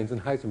vertical planes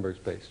in Heisenberg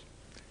space.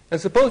 And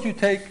suppose you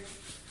take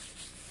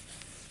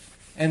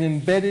an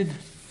embedded,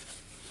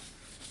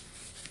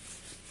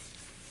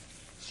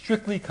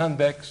 strictly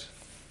convex,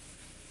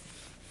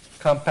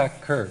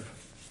 compact curve.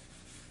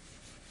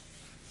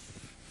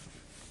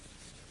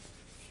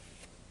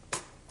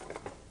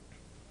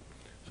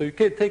 So you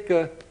can take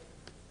a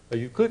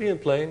Euclidean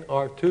plane,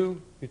 R2,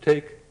 you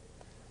take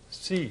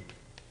C,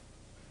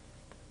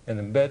 an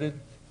embedded,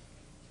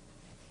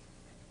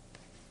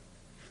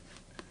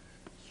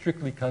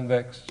 strictly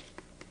convex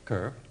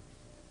curve.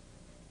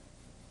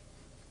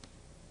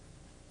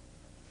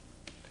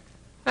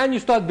 And you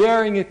start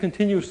varying it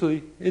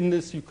continuously in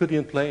this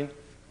Euclidean plane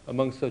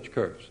among such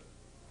curves.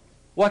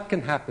 What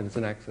can happen as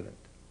an accident?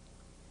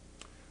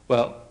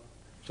 Well,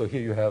 so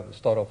here you have,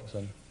 start off with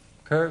some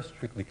curve,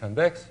 strictly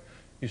convex.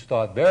 You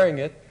start varying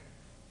it.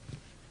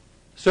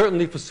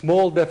 Certainly for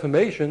small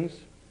deformations,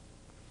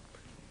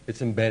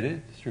 it's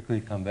embedded,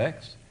 strictly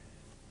convex.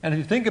 And if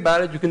you think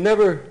about it, you can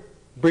never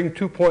bring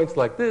 2 points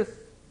like this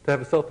to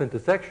have a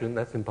self-intersection.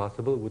 That's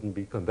impossible. It wouldn't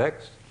be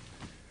convex.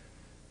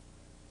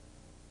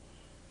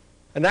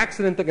 An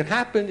accident that can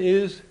happen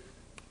is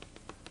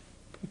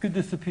it could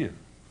disappear.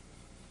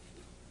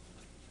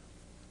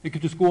 It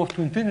could just go off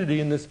to infinity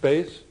in this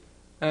space,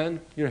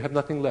 and you have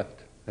nothing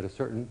left at a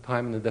certain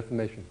time in the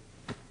deformation.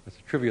 That's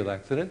a trivial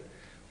accident.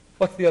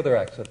 What's the other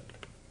accident?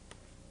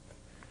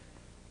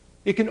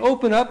 It can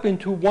open up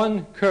into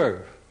one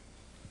curve.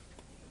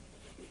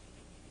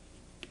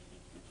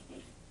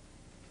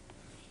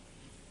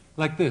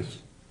 Like this.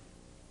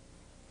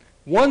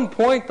 One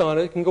point on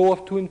it can go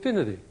off to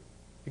infinity.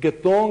 You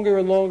get longer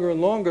and longer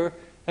and longer,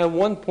 and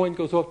one point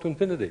goes off to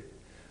infinity.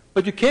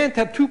 But you can't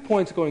have 2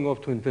 points going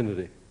off to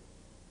infinity.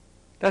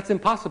 That's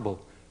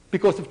impossible.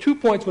 Because if 2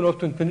 points went off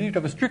to infinity, you'd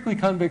have a strictly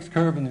convex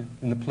curve in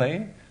the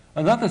plane,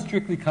 another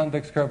strictly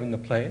convex curve in the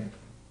plane,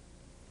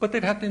 but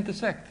they'd have to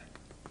intersect.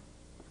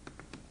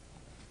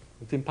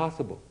 It's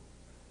impossible.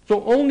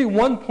 So only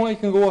 1 point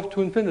can go off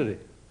to infinity.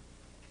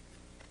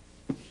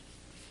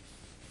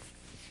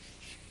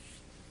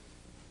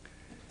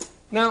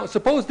 Now,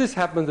 suppose this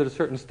happens at a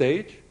certain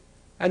stage,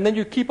 and then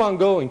you keep on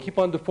going, keep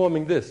on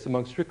deforming this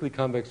among strictly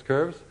convex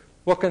curves.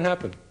 What can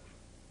happen?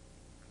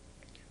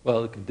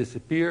 Well, it can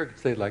disappear, it can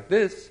stay like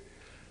this.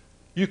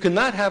 You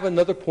cannot have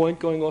another point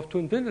going off to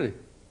infinity.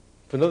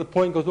 If another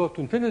point goes off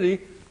to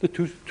infinity, the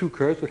two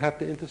curves would have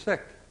to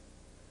intersect.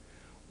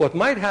 What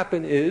might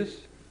happen is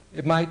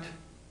it might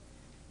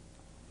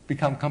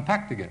become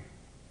compact again.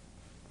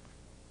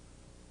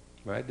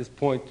 Right? This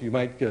point, you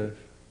might,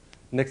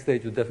 next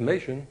stage of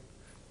deformation,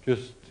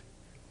 just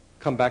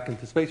come back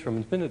into space from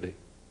infinity.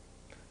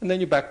 And then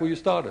you're back where you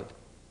started.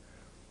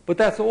 But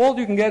that's all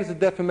you can get is a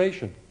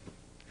deformation.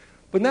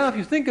 But now if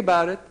you think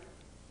about it,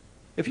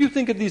 if you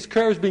think of these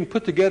curves being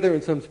put together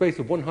in some space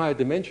of one higher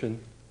dimension,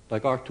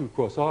 like R2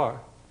 cross R,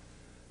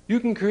 you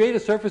can create a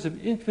surface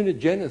of infinite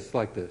genus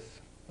like this.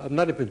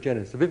 Not infinite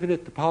genus, of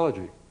infinite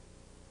topology.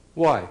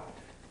 Why?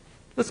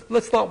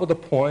 Let's start with a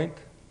point.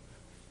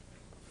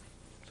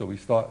 So we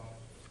start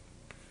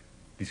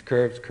these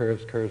curves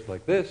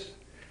like this.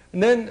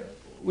 And then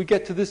we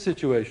get to this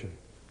situation.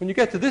 When you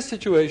get to this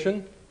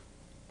situation,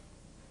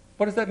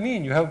 what does that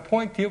mean? You have a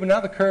point here, but now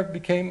the curve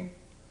became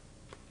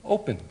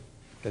open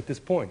at this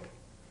point.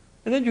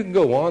 And then you can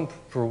go on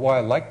for a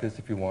while like this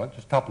if you want,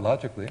 just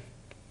topologically.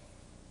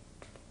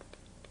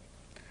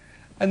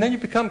 And then you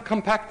become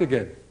compact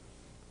again.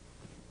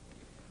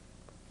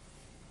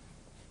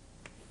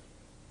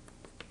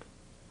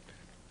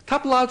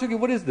 Topologically,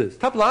 what is this?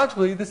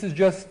 Topologically, this is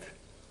just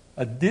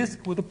a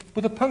disk with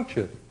a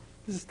puncture.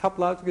 This is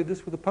topologically a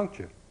disk with a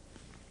puncture.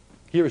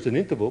 Here is an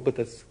interval, but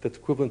that's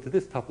equivalent to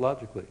this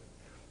topologically.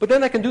 But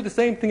then I can do the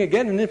same thing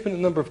again an infinite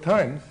number of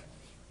times.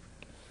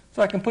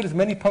 So I can put as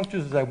many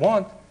punctures as I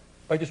want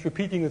by just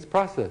repeating this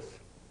process.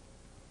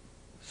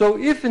 So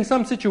if in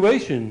some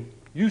situation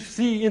you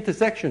see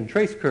intersection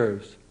trace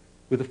curves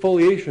with a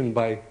foliation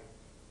by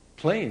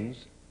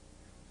planes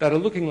that are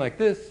looking like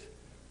this,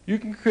 you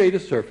can create a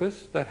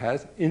surface that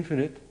has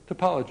infinite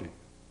topology.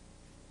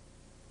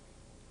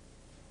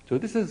 So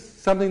this is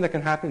something that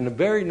can happen in a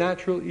very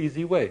natural,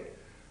 easy way.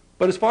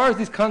 But as far as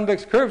these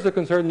convex curves are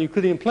concerned in the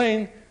Euclidean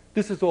plane,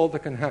 this is all that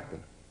can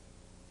happen.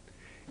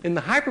 In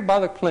the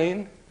hyperbolic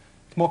plane,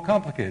 it's more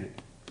complicated.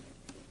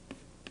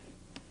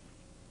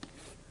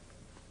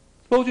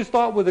 Suppose you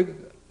start with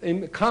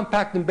a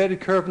compact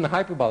embedded curve in the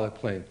hyperbolic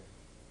plane.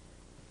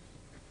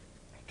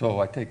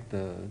 So I take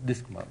the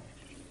disk model.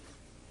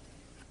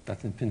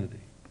 That's infinity.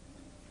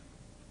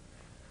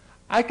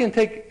 I can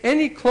take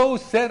any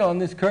closed set on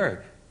this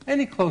curve,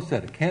 any closed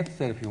set, a Cantor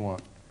set if you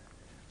want,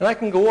 and I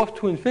can go off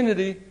to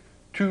infinity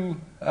to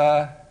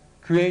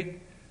create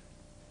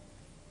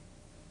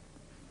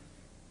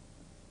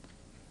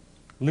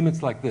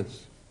limits like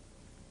this.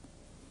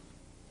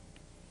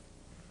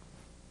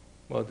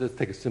 Well, let's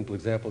take a simple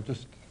example.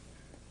 Just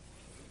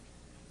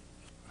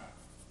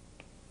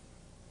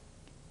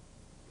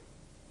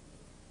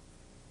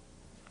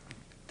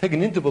take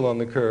an interval on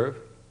the curve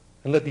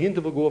and let the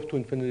interval go off to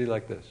infinity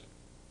like this.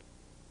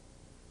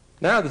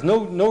 Now, there's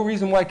no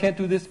reason why I can't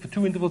do this for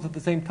two intervals at the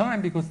same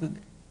time, because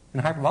in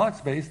hyperbolic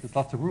space, there's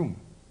lots of room.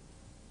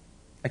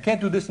 I can't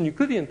do this in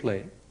Euclidean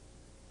plane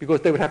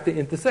because they would have to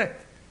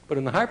intersect. But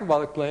in the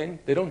hyperbolic plane,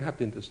 they don't have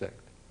to intersect.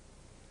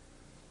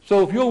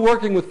 So if you're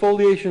working with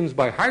foliations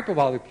by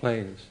hyperbolic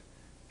planes,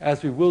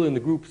 as we will in the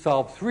group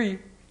Solve 3,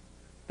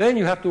 then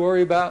you have to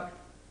worry about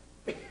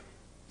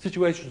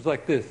situations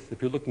like this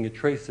if you're looking at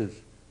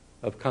traces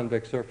of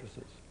convex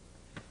surfaces.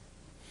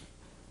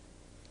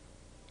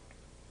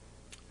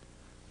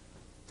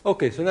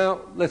 Okay, so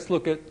now let's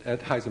look at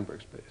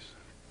Heisenberg space.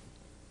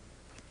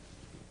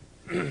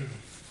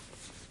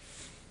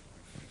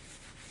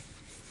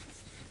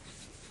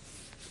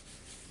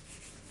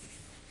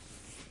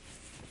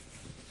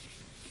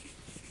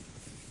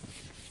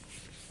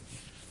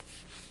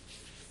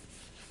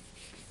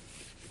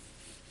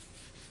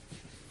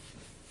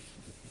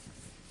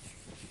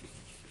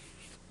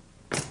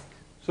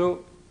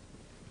 So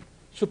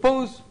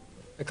suppose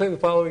I claim the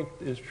following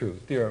is true,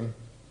 theorem.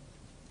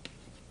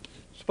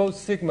 Suppose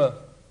sigma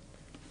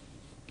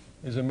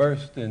is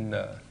immersed in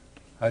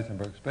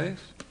Heisenberg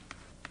space,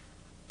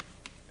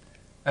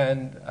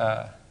 and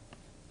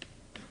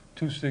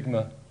 2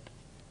 sigma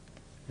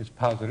is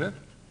positive,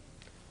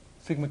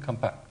 sigma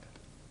compact.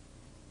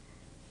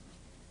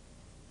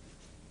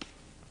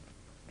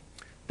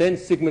 Then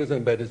sigma is an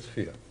embedded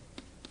sphere.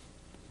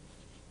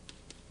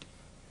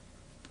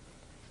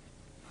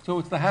 So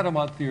it's the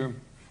Hadamard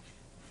theorem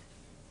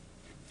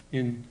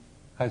in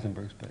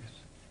Heisenberg space.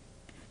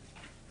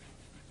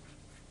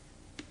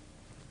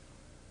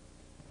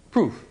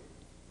 Proof.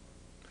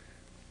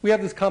 We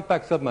have this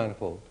compact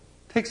submanifold.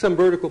 Take some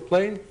vertical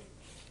plane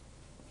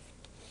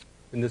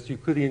in this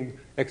Euclidean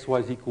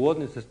XYZ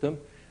coordinate system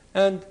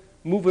and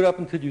move it up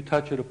until you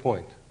touch at a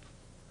point.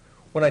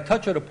 When I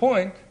touch at a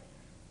point,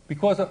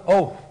 because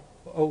of,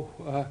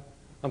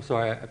 I'm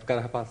sorry, I forgot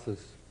a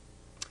hypothesis.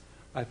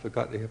 I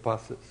forgot the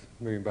hypothesis.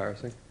 Very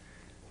embarrassing.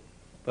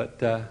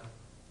 But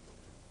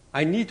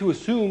I need to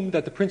assume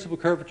that the principal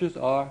curvatures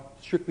are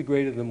strictly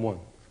greater than 1.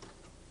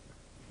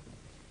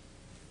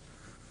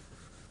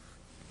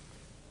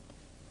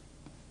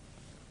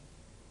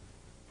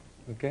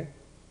 Okay?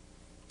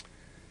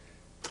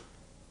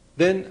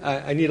 Then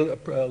I need a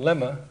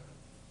lemma.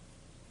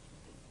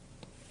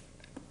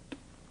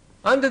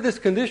 Under this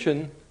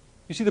condition,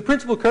 you see the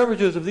principal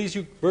curvatures of these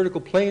vertical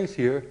planes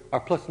here are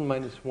plus and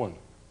minus 1.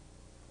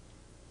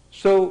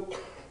 So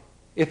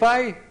if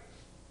I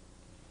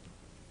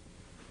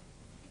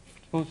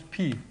suppose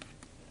P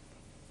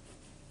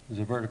is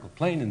a vertical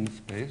plane in this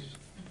space,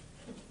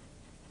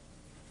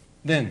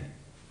 then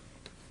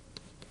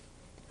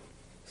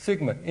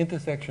sigma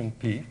intersection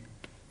P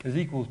is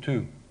equal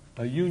to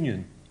a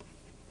union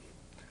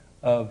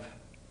of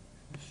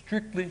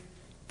strictly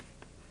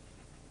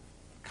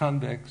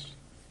convex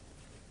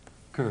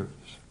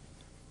curves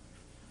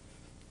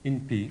in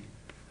P.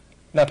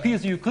 Now, P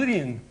is a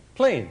Euclidean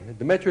plane.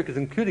 The metric is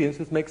Euclidean, so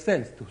this makes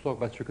sense to talk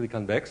about strictly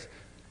convex.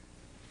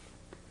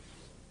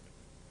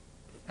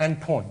 And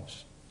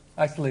points,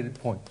 isolated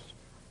points.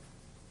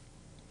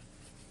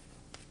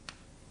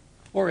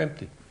 Or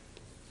empty.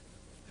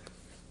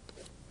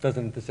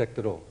 Doesn't intersect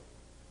at all.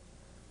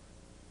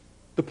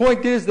 The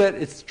point is that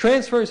it's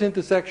transverse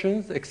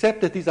intersections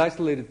except at these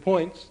isolated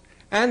points,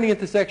 and the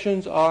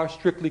intersections are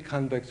strictly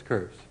convex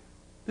curves.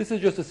 This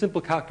is just a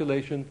simple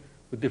calculation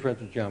with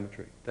differential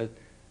geometry. That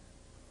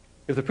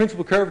if the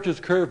principal curvatures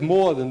curve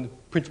more than the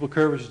principal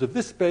curvatures of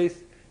this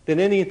space, then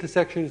any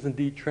intersection is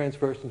indeed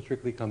transverse and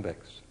strictly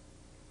convex.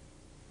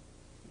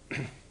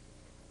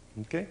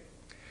 Okay?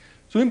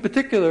 So in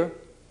particular,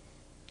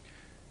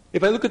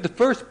 if I look at the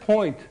first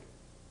point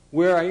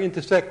where I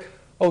intersect,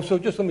 so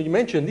just let me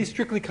mention, these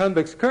strictly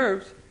convex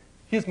curves,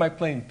 here's my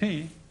plane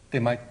P, they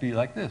might be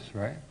like this,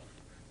 right?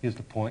 Here's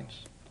the points.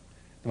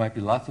 There might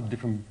be lots of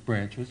different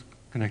branches,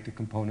 connected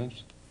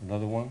components,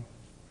 another one.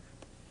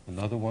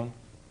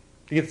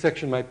 The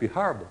intersection might be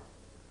horrible.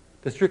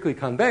 They're strictly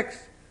convex,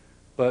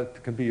 but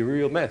it can be a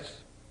real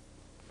mess.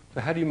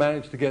 So how do you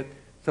manage to get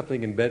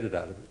something embedded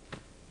out of it?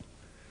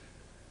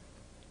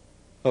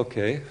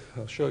 Okay,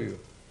 I'll show you.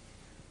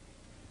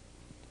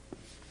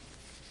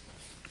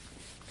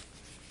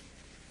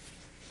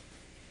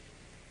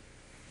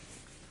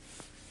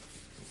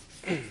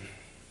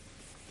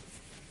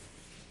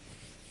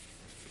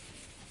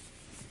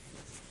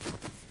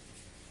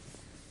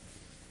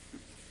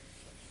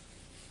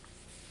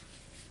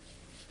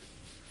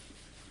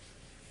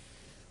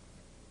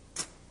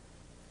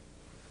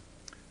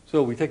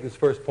 So we take this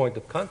first point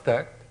of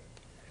contact.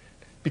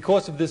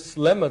 Because of this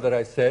lemma that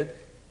I said,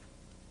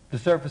 the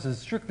surface is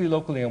strictly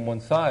locally on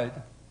one side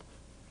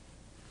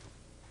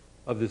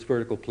of this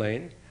vertical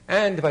plane.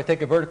 And if I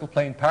take a vertical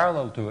plane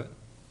parallel to it,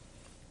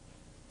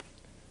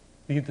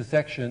 the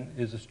intersection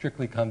is a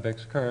strictly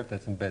convex curve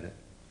that's embedded.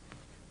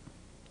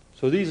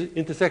 So these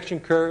intersection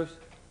curves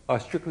are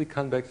strictly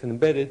convex and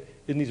embedded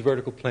in these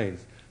vertical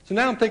planes. So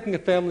now I'm taking a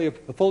family of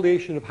a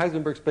foliation of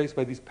Heisenberg space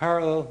by these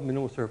parallel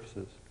minimal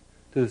surfaces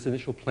to this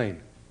initial plane.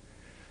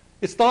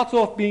 It starts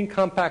off being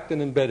compact and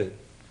embedded.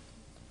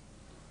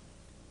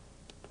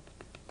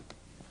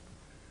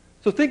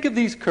 So think of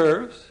these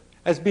curves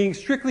as being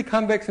strictly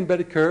convex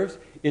embedded curves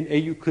in a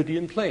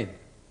Euclidean plane.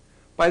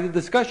 By the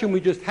discussion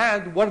we just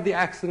had, what are the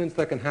accidents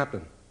that can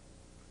happen?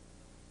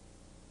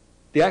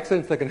 The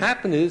accidents that can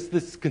happen is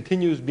this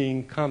continues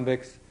being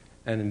convex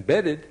and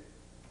embedded,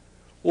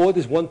 or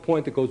there's one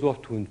point that goes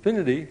off to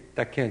infinity.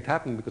 That can't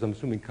happen because I'm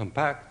assuming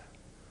compact.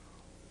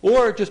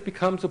 Or it just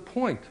becomes a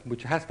point,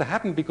 which has to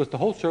happen because the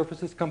whole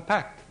surface is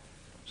compact.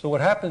 So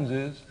what happens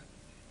is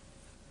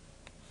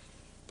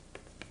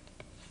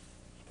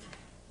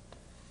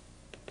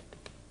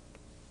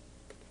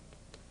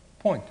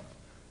point.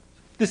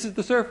 This is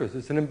the surface.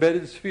 It's an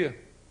embedded sphere,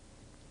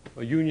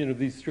 a union of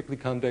these strictly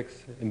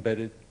convex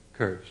embedded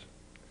curves.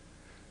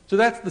 So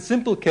that's the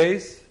simple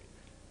case.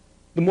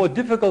 The more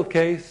difficult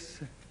case,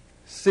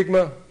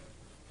 sigma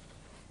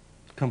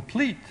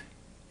complete,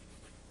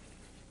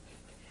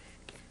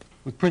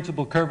 with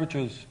principal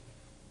curvatures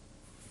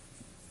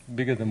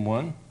bigger than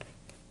 1.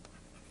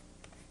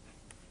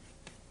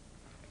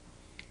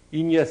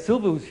 Ines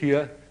Silva, who's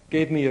here,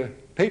 gave me a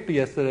paper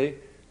yesterday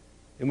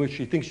in which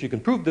she thinks she can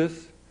prove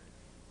this.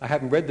 I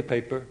haven't read the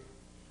paper.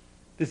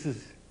 It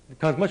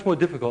becomes much more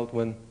difficult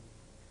when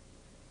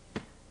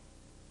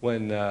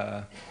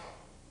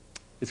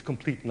it's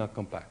complete, not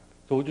compact.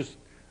 So we'll just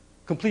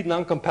complete,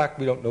 non-compact,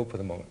 we don't know for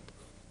the moment.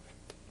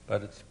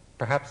 But it's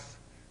perhaps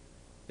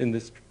in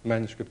this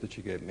manuscript that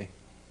she gave me.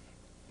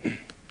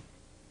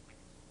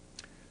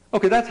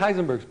 Okay, that's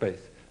Heisenberg space.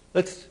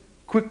 Let's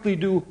quickly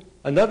do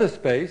another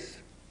space.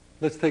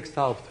 Let's take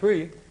solve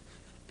 3.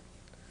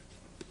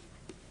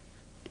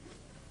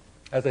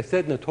 As I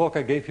said in a talk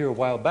I gave here a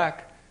while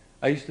back,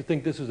 I used to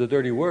think this was a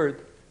dirty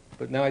word,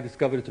 but now I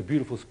discovered it's a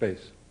beautiful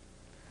space.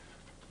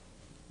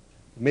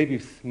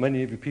 maybe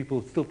many of you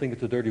people still think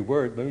it's a dirty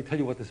word. Let me tell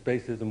you what the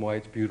space is and why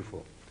it's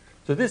beautiful.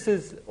 So this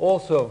is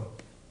also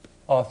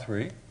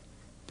R3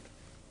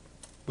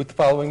 with the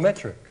following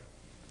metric.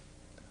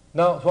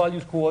 Now, so I'll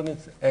use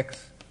coordinates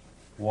x,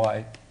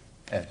 y,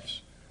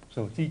 s.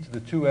 So it's e to the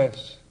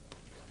 2s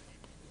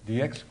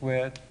dx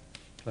squared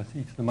plus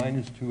e to the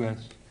minus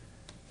 2s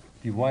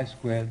dy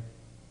squared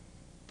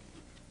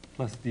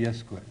plus ds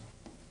squared.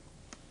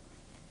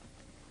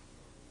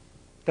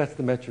 That's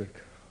the metric.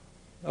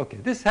 Okay,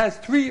 this has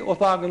 3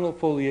 orthogonal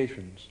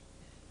foliations.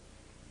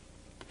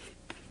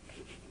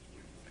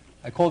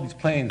 I call these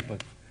planes,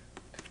 but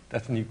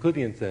that's in the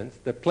Euclidean sense.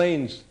 They're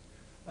planes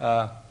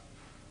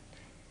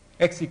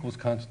x equals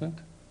constant.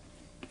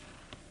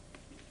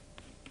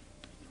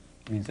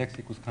 Means x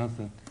equals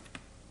constant,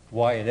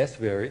 y and s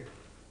vary.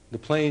 The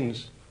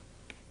planes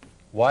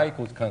y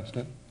equals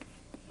constant,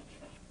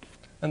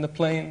 and the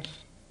planes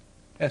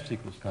s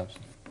equals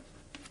constant.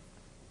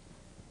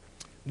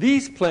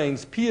 These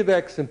planes, P of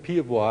x and P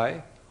of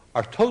y,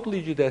 are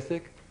totally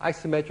geodesic,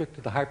 isometric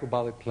to the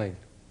hyperbolic plane.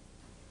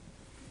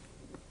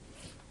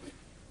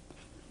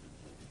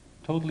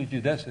 Totally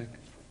geodesic,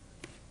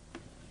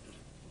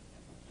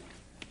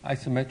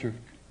 isometric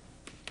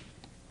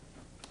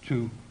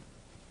to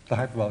the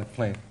hyperbolic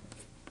plane.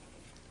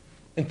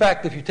 In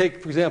fact, if you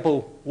take, for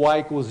example, y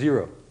equals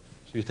 0,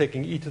 so you're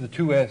taking e to the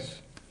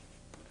 2s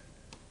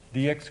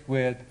dx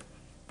squared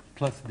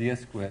plus ds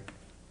squared,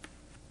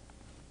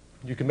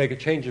 you can make a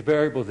change of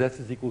variables. S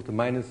is equal to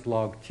minus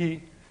log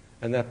t,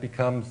 and that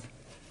becomes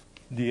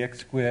dx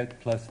squared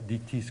plus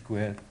dt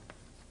squared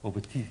over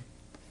t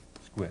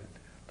squared,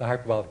 the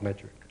hyperbolic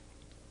metric.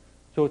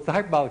 So it's the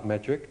hyperbolic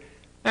metric,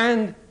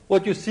 and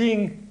what you're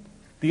seeing,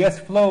 the S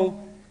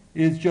flow,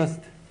 is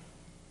just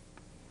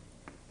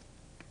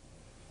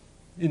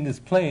in this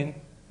plane.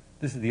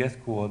 This is the S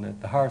coordinate,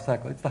 the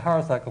horocycle. It's the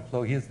horocycle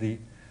flow. Here's the,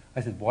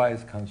 I said y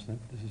is constant.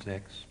 This is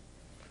x.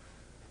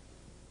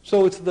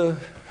 So it's the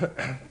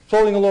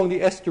flowing along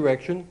the S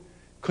direction,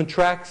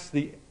 contracts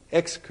the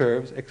x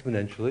curves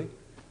exponentially,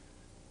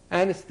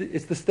 and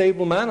it's the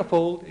stable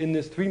manifold in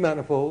this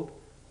 3-manifold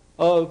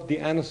of the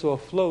Anosov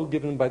flow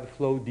given by the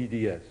flow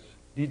DDS.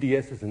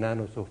 DDS is an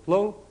Anosov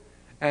flow,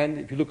 and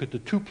if you look at the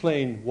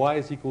 2-plane y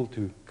is equal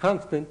to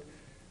constant,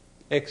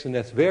 x and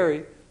s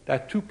vary,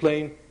 that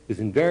 2-plane is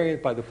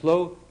invariant by the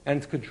flow, and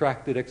it's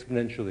contracted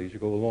exponentially as you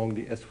go along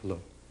the S flow.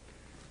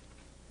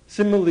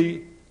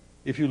 Similarly,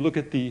 if you look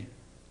at the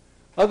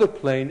other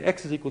plane,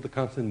 x is equal to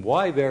constant,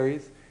 y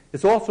varies,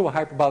 it's also a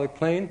hyperbolic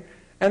plane,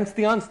 and it's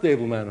the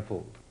unstable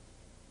manifold.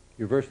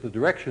 You reverse the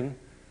direction,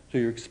 so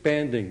you're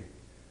expanding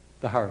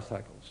the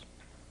horocycles.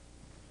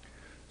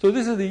 So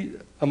this is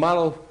a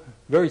model,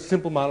 very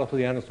simple model for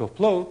the Anosov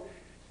flow.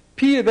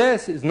 P of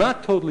s is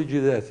not totally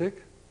geodesic,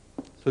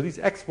 so these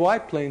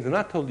xy planes are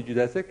not totally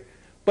geodesic,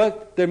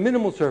 but they're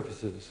minimal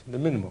surfaces, they're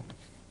minimal.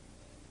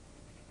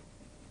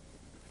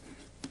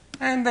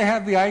 And they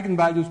have the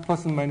eigenvalues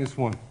plus and minus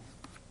 1.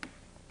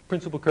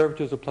 Principal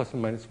curvatures are plus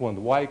and minus 1.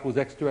 The y equals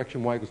x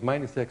direction, y equals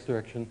minus x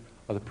direction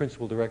are the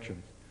principal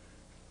directions.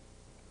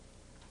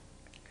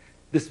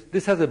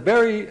 This has a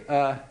very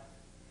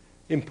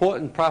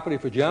important property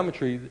for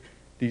geometry,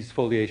 these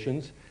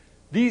foliations.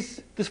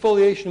 This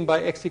foliation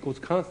by x equals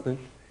constant,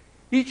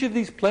 each of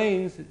these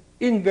planes is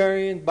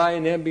invariant by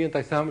an ambient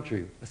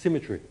isometry, a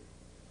symmetry.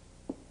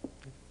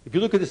 If you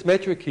look at this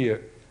metric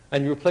here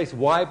and you replace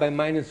y by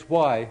minus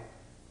y,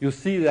 you'll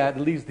see that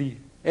it leaves the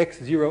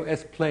x0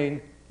 s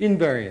plane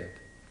invariant.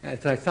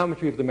 It's an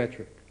isometry of the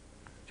metric.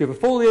 So you have a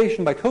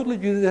foliation by totally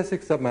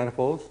geodesic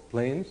submanifolds,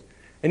 planes,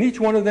 and each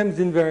one of them is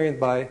invariant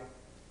by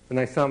an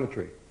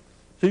isometry.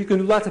 So you can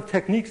do lots of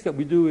techniques that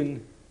we do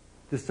in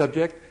this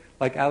subject,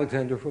 like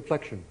Alexandrov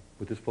reflection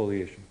with this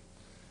foliation.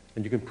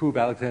 And you can prove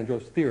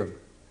Alexandrov's theorem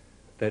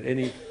that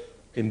any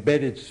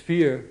embedded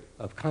sphere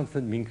of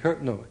constant mean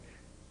curvature,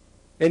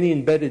 any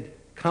embedded,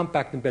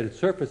 compact embedded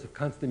surface of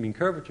constant mean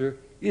curvature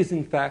is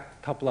in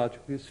fact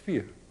topologically a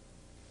sphere.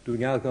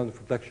 Doing Alexandrov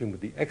reflection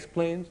with the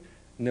x-planes,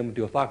 and then with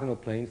the orthogonal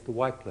planes, the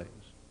y-planes.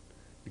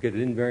 You get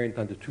it invariant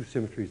under 2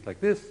 symmetries like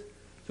this,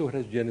 so it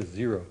has genus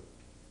 0.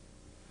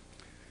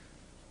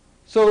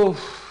 So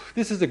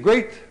this is a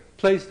great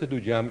place to do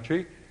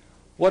geometry.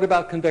 What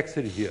about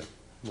convexity here?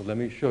 Well, let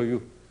me show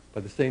you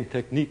by the same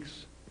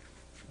techniques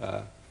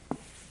a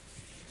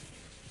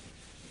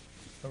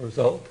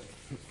result.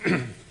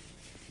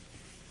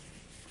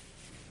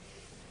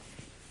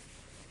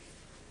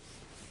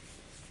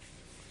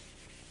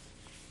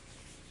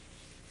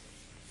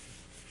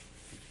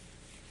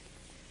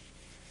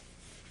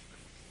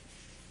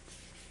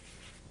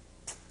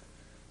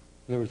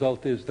 The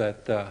result is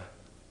that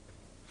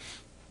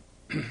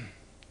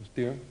this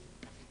theorem.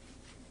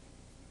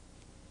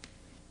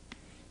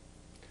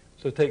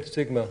 So take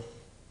sigma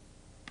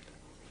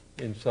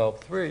in solve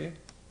 3,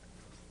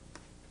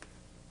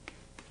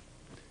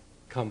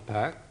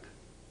 compact,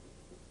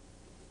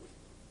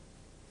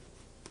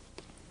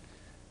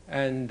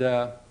 and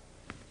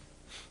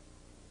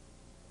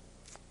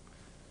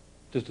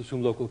just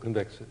assume local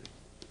convexity.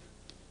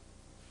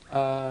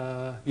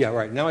 Yeah,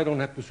 right. Now I don't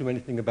have to assume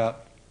anything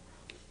about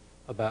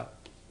the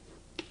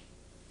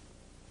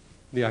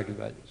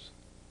eigenvalues.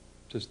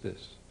 Just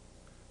this.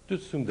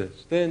 Just assume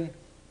this. Then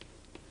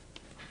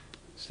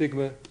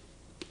sigma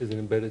is an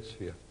embedded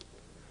sphere.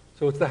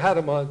 So it's the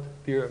Hadamard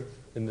theorem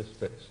in this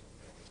space.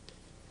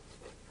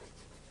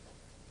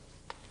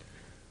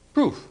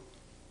 Proof.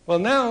 Well,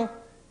 now,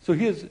 so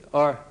here's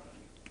our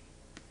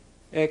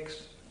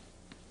x,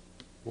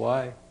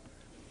 y,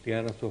 the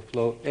anisotropy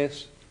flow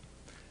S.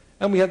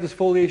 And we have this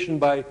foliation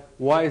by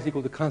y is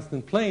equal to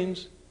constant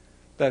planes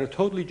that are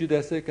totally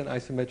geodesic and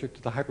isometric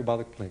to the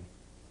hyperbolic plane.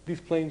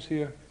 These planes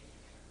here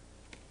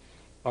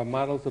are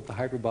models of the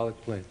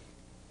hyperbolic plane.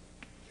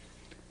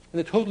 And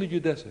they're totally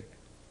geodesic.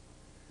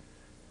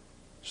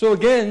 So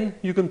again,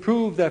 you can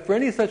prove that for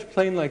any such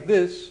plane like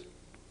this,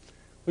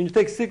 when you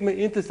take sigma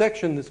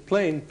intersection this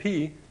plane,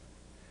 P,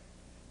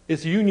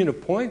 it's a union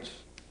of points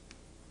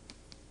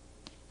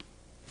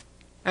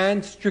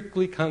and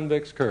strictly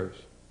convex curves,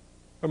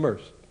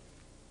 immersed.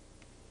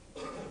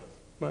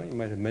 Well, you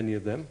might have many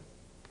of them.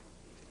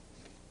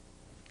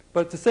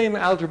 But it's the same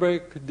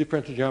algebraic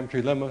differential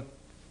geometry lemma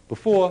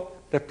before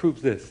that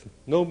proves this.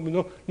 No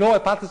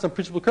hypothesis on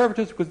principal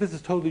curvatures because this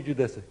is totally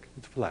geodesic.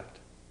 It's flat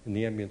in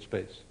the ambient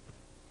space.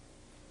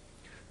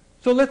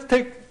 So let's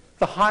take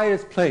the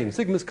highest plane.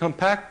 Sigma is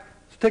compact,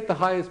 so take the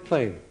highest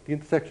plane. The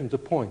intersection is a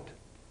point.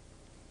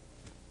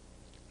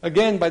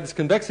 Again, by this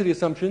convexity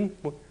assumption,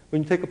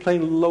 when you take a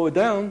plane a little lower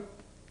down,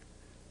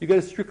 you get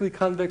a strictly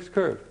convex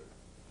curve.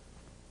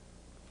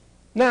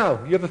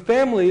 Now, you have a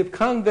family of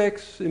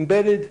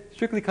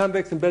strictly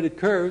convex embedded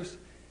curves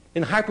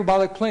in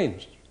hyperbolic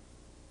planes.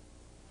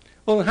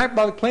 Well, in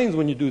hyperbolic planes,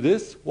 when you do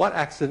this, what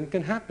accident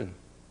can happen?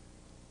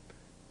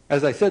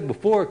 As I said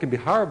before, it can be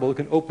horrible. It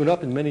can open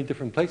up in many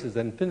different places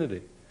at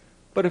infinity.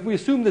 But if we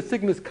assume that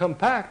sigma is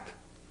compact,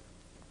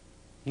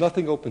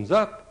 nothing opens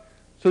up.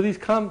 So these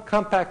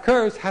compact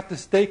curves have to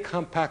stay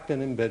compact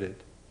and embedded.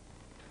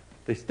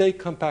 They stay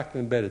compact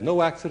and embedded.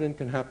 No accident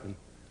can happen.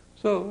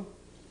 So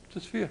it's a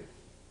sphere.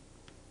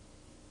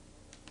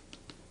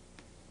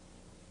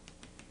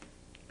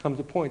 Comes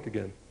a point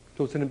again.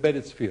 So it's an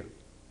embedded sphere.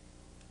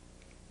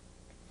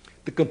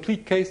 The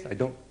complete case, I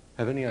don't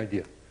have any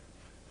idea.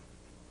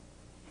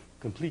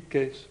 Complete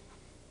case,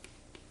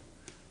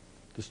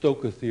 the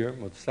Stoker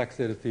theorem or the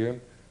Saxeter theorem,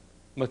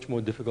 much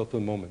more difficult for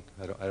the moment.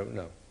 I don't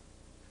know.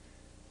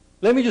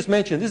 Let me just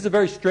mention, this is a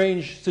very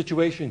strange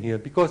situation here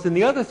because in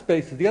the other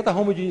spaces, the other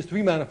homogeneous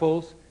three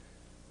manifolds,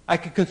 I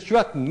could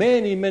construct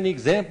many, many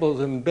examples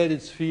of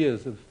embedded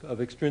spheres of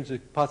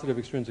positive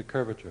extrinsic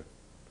curvature,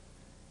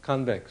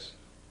 convex.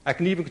 I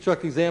can even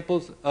construct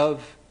examples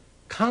of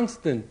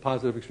constant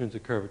positive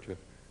extrinsic curvature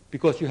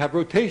because you have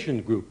rotation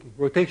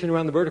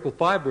around the vertical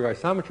fiber,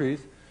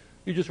 isometries.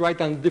 You just write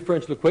down the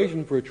differential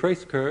equation for a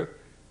trace curve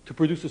to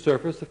produce a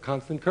surface of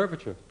constant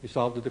curvature. You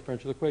solve the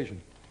differential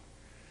equation.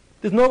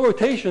 There's no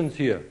rotations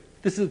here.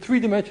 This is a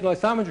three-dimensional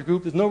isometry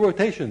group. There's no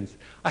rotations.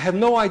 I have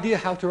no idea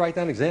how to write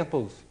down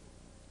examples.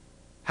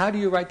 How do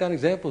you write down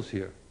examples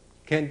here?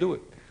 Can't do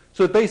it.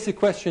 So the basic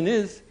question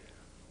is,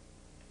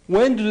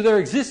 when do there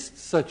exist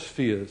such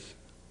spheres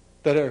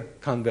that are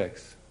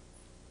convex?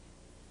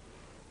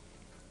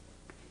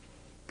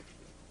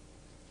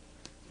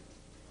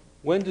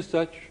 When do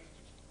such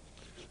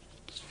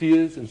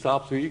spheres in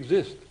Solve 3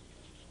 exist?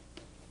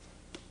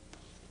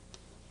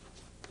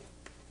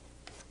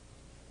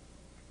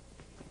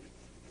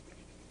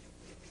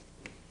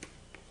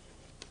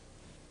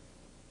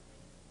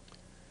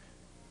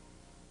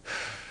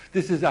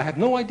 I have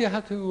no idea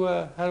how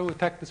to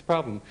attack this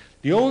problem.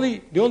 The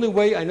only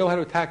way I know how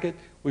to attack it,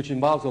 which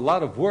involves a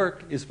lot of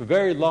work, is for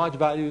very large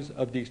values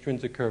of the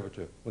extrinsic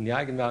curvature, when the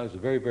eigenvalues are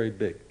very, very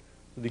big.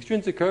 So the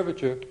extrinsic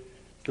curvature is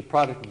the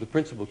product of the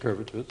principal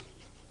curvatures.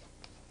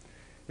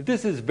 If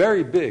this is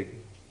very big,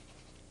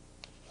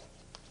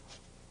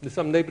 to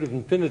some neighborhood of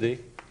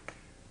infinity,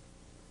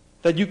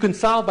 that you can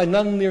solve by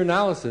nonlinear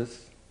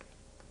analysis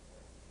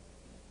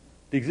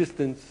the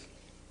existence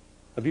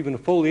of even a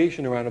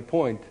foliation around a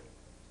point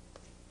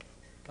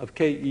of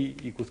Ke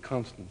equals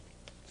constant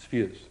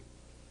spheres.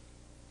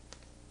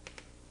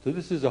 So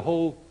this is a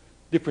whole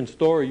different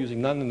story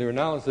using nonlinear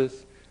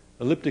analysis,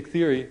 elliptic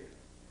theory,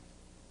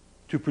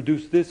 to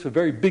produce this for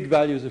very big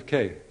values of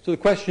K. So the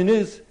question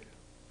is,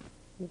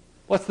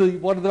 what are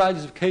the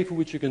values of K for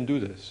which you can do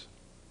this?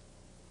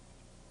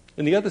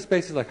 In the other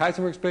spaces like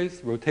Heisenberg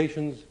space,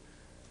 rotations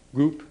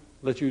group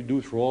lets you do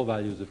it for all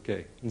values of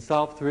K. In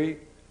Solve 3,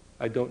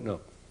 I don't know.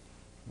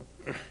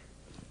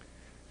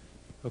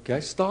 Okay,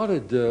 I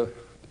started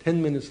 10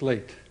 minutes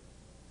late.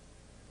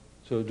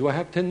 So do I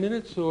have 10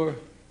 minutes or?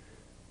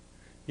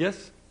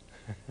 Yes?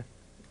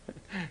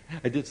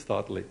 I did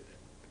start late.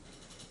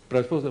 But I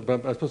was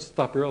supposed to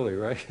stop early,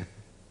 right?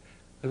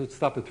 I would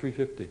stop at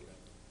 3:50.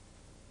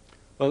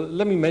 Well,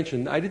 let me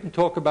mention, I didn't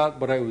talk about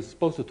what I was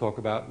supposed to talk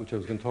about, which I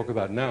was going to talk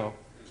about now,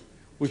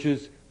 which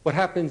is what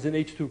happens in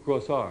H2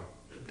 cross R.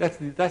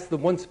 That's the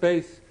one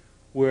space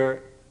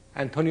where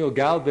Antonio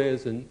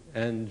Galvez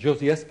and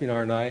Josie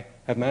Espinar and I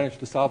have managed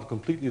to solve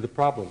completely the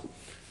problem.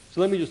 So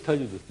let me just tell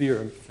you the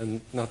theorem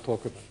and not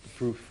talk about the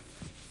proof.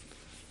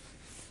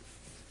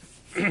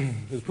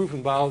 The proof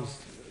involves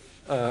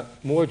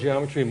more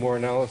geometry and more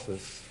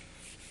analysis.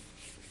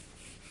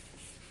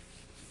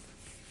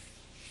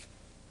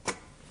 So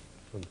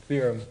the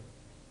theorem,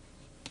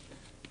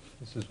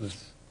 this is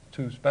with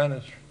two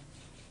Spanish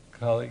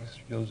colleagues,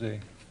 Jose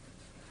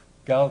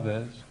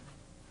Galvez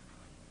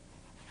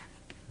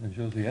and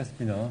Jose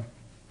Espinal.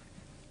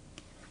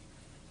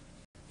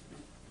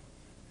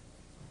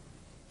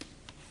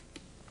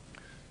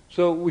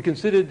 So we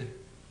considered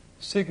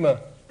sigma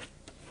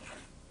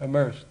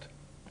immersed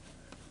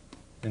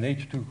in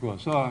H2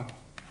 cross R,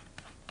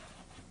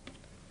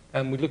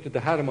 and we looked at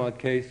the Hadamard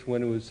case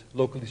when it was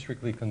locally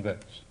strictly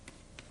convex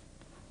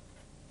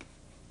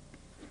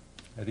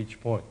at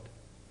each point.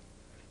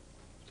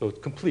 So it's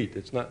complete,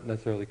 it's not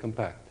necessarily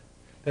compact.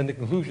 Then the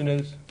conclusion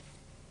is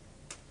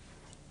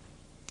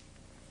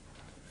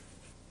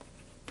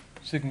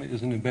sigma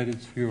is an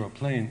embedded sphere or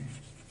plane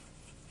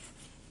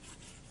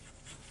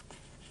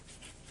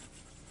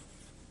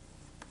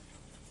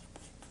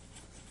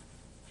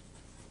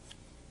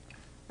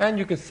and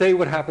you can say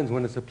what happens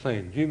when it's a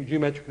plane.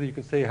 Geometrically, you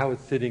can say how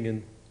it's sitting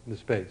in the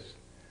space.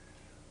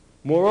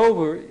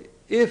 Moreover,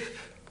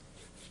 if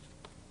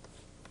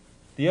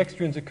the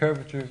extrinsic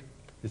curvature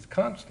is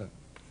constant,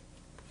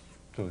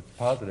 so it's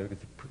positive,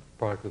 it's a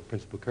product of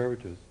principal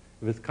curvatures.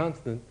 If it's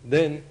constant,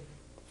 then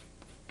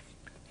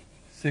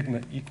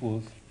sigma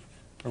equals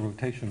a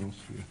rotational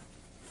sphere.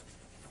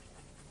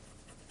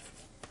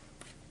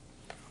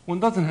 One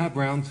doesn't have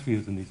round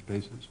spheres in these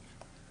spaces.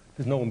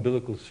 There's no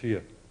umbilical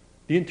sphere.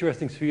 The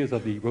interesting spheres are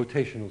the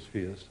rotational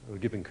spheres of a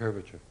given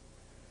curvature.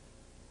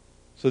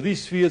 So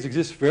these spheres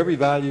exist for every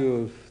value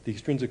of the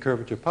extrinsic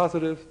curvature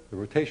positive, the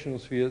rotational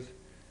spheres,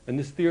 and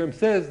this theorem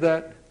says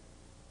that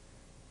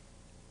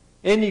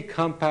any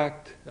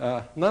compact,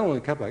 not only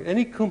compact,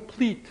 any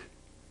complete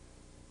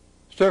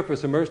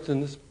surface immersed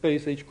in this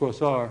space H cross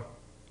R,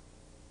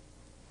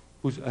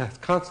 whose has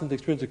constant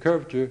extrinsic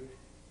curvature,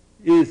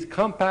 is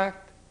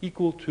compact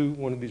equal to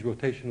one of these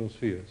rotational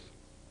spheres.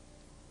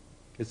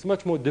 It's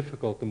much more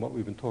difficult than what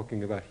we've been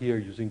talking about here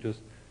using just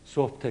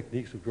soft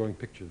techniques of drawing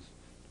pictures.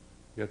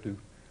 You have to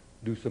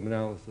do some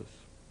analysis.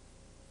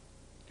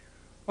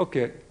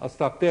 Okay, I'll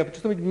stop there, but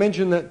just let me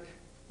mention that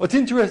what's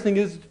interesting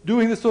is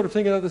doing this sort of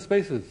thing in other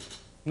spaces.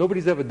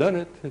 Nobody's ever done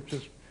it. It's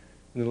just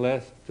in the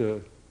last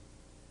 2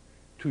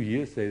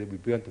 years, say, that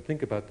we've begun to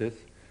think about this.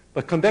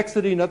 But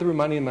convexity in other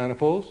Riemannian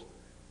manifolds,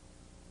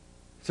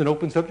 it's an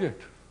open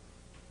subject.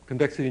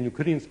 Convexity in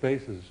Euclidean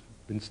space has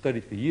been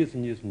studied for years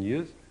and years and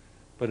years,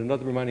 but in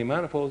other Riemannian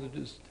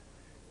manifolds,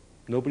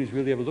 nobody's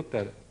really ever looked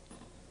at it.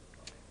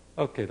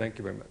 Okay, thank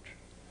you very much.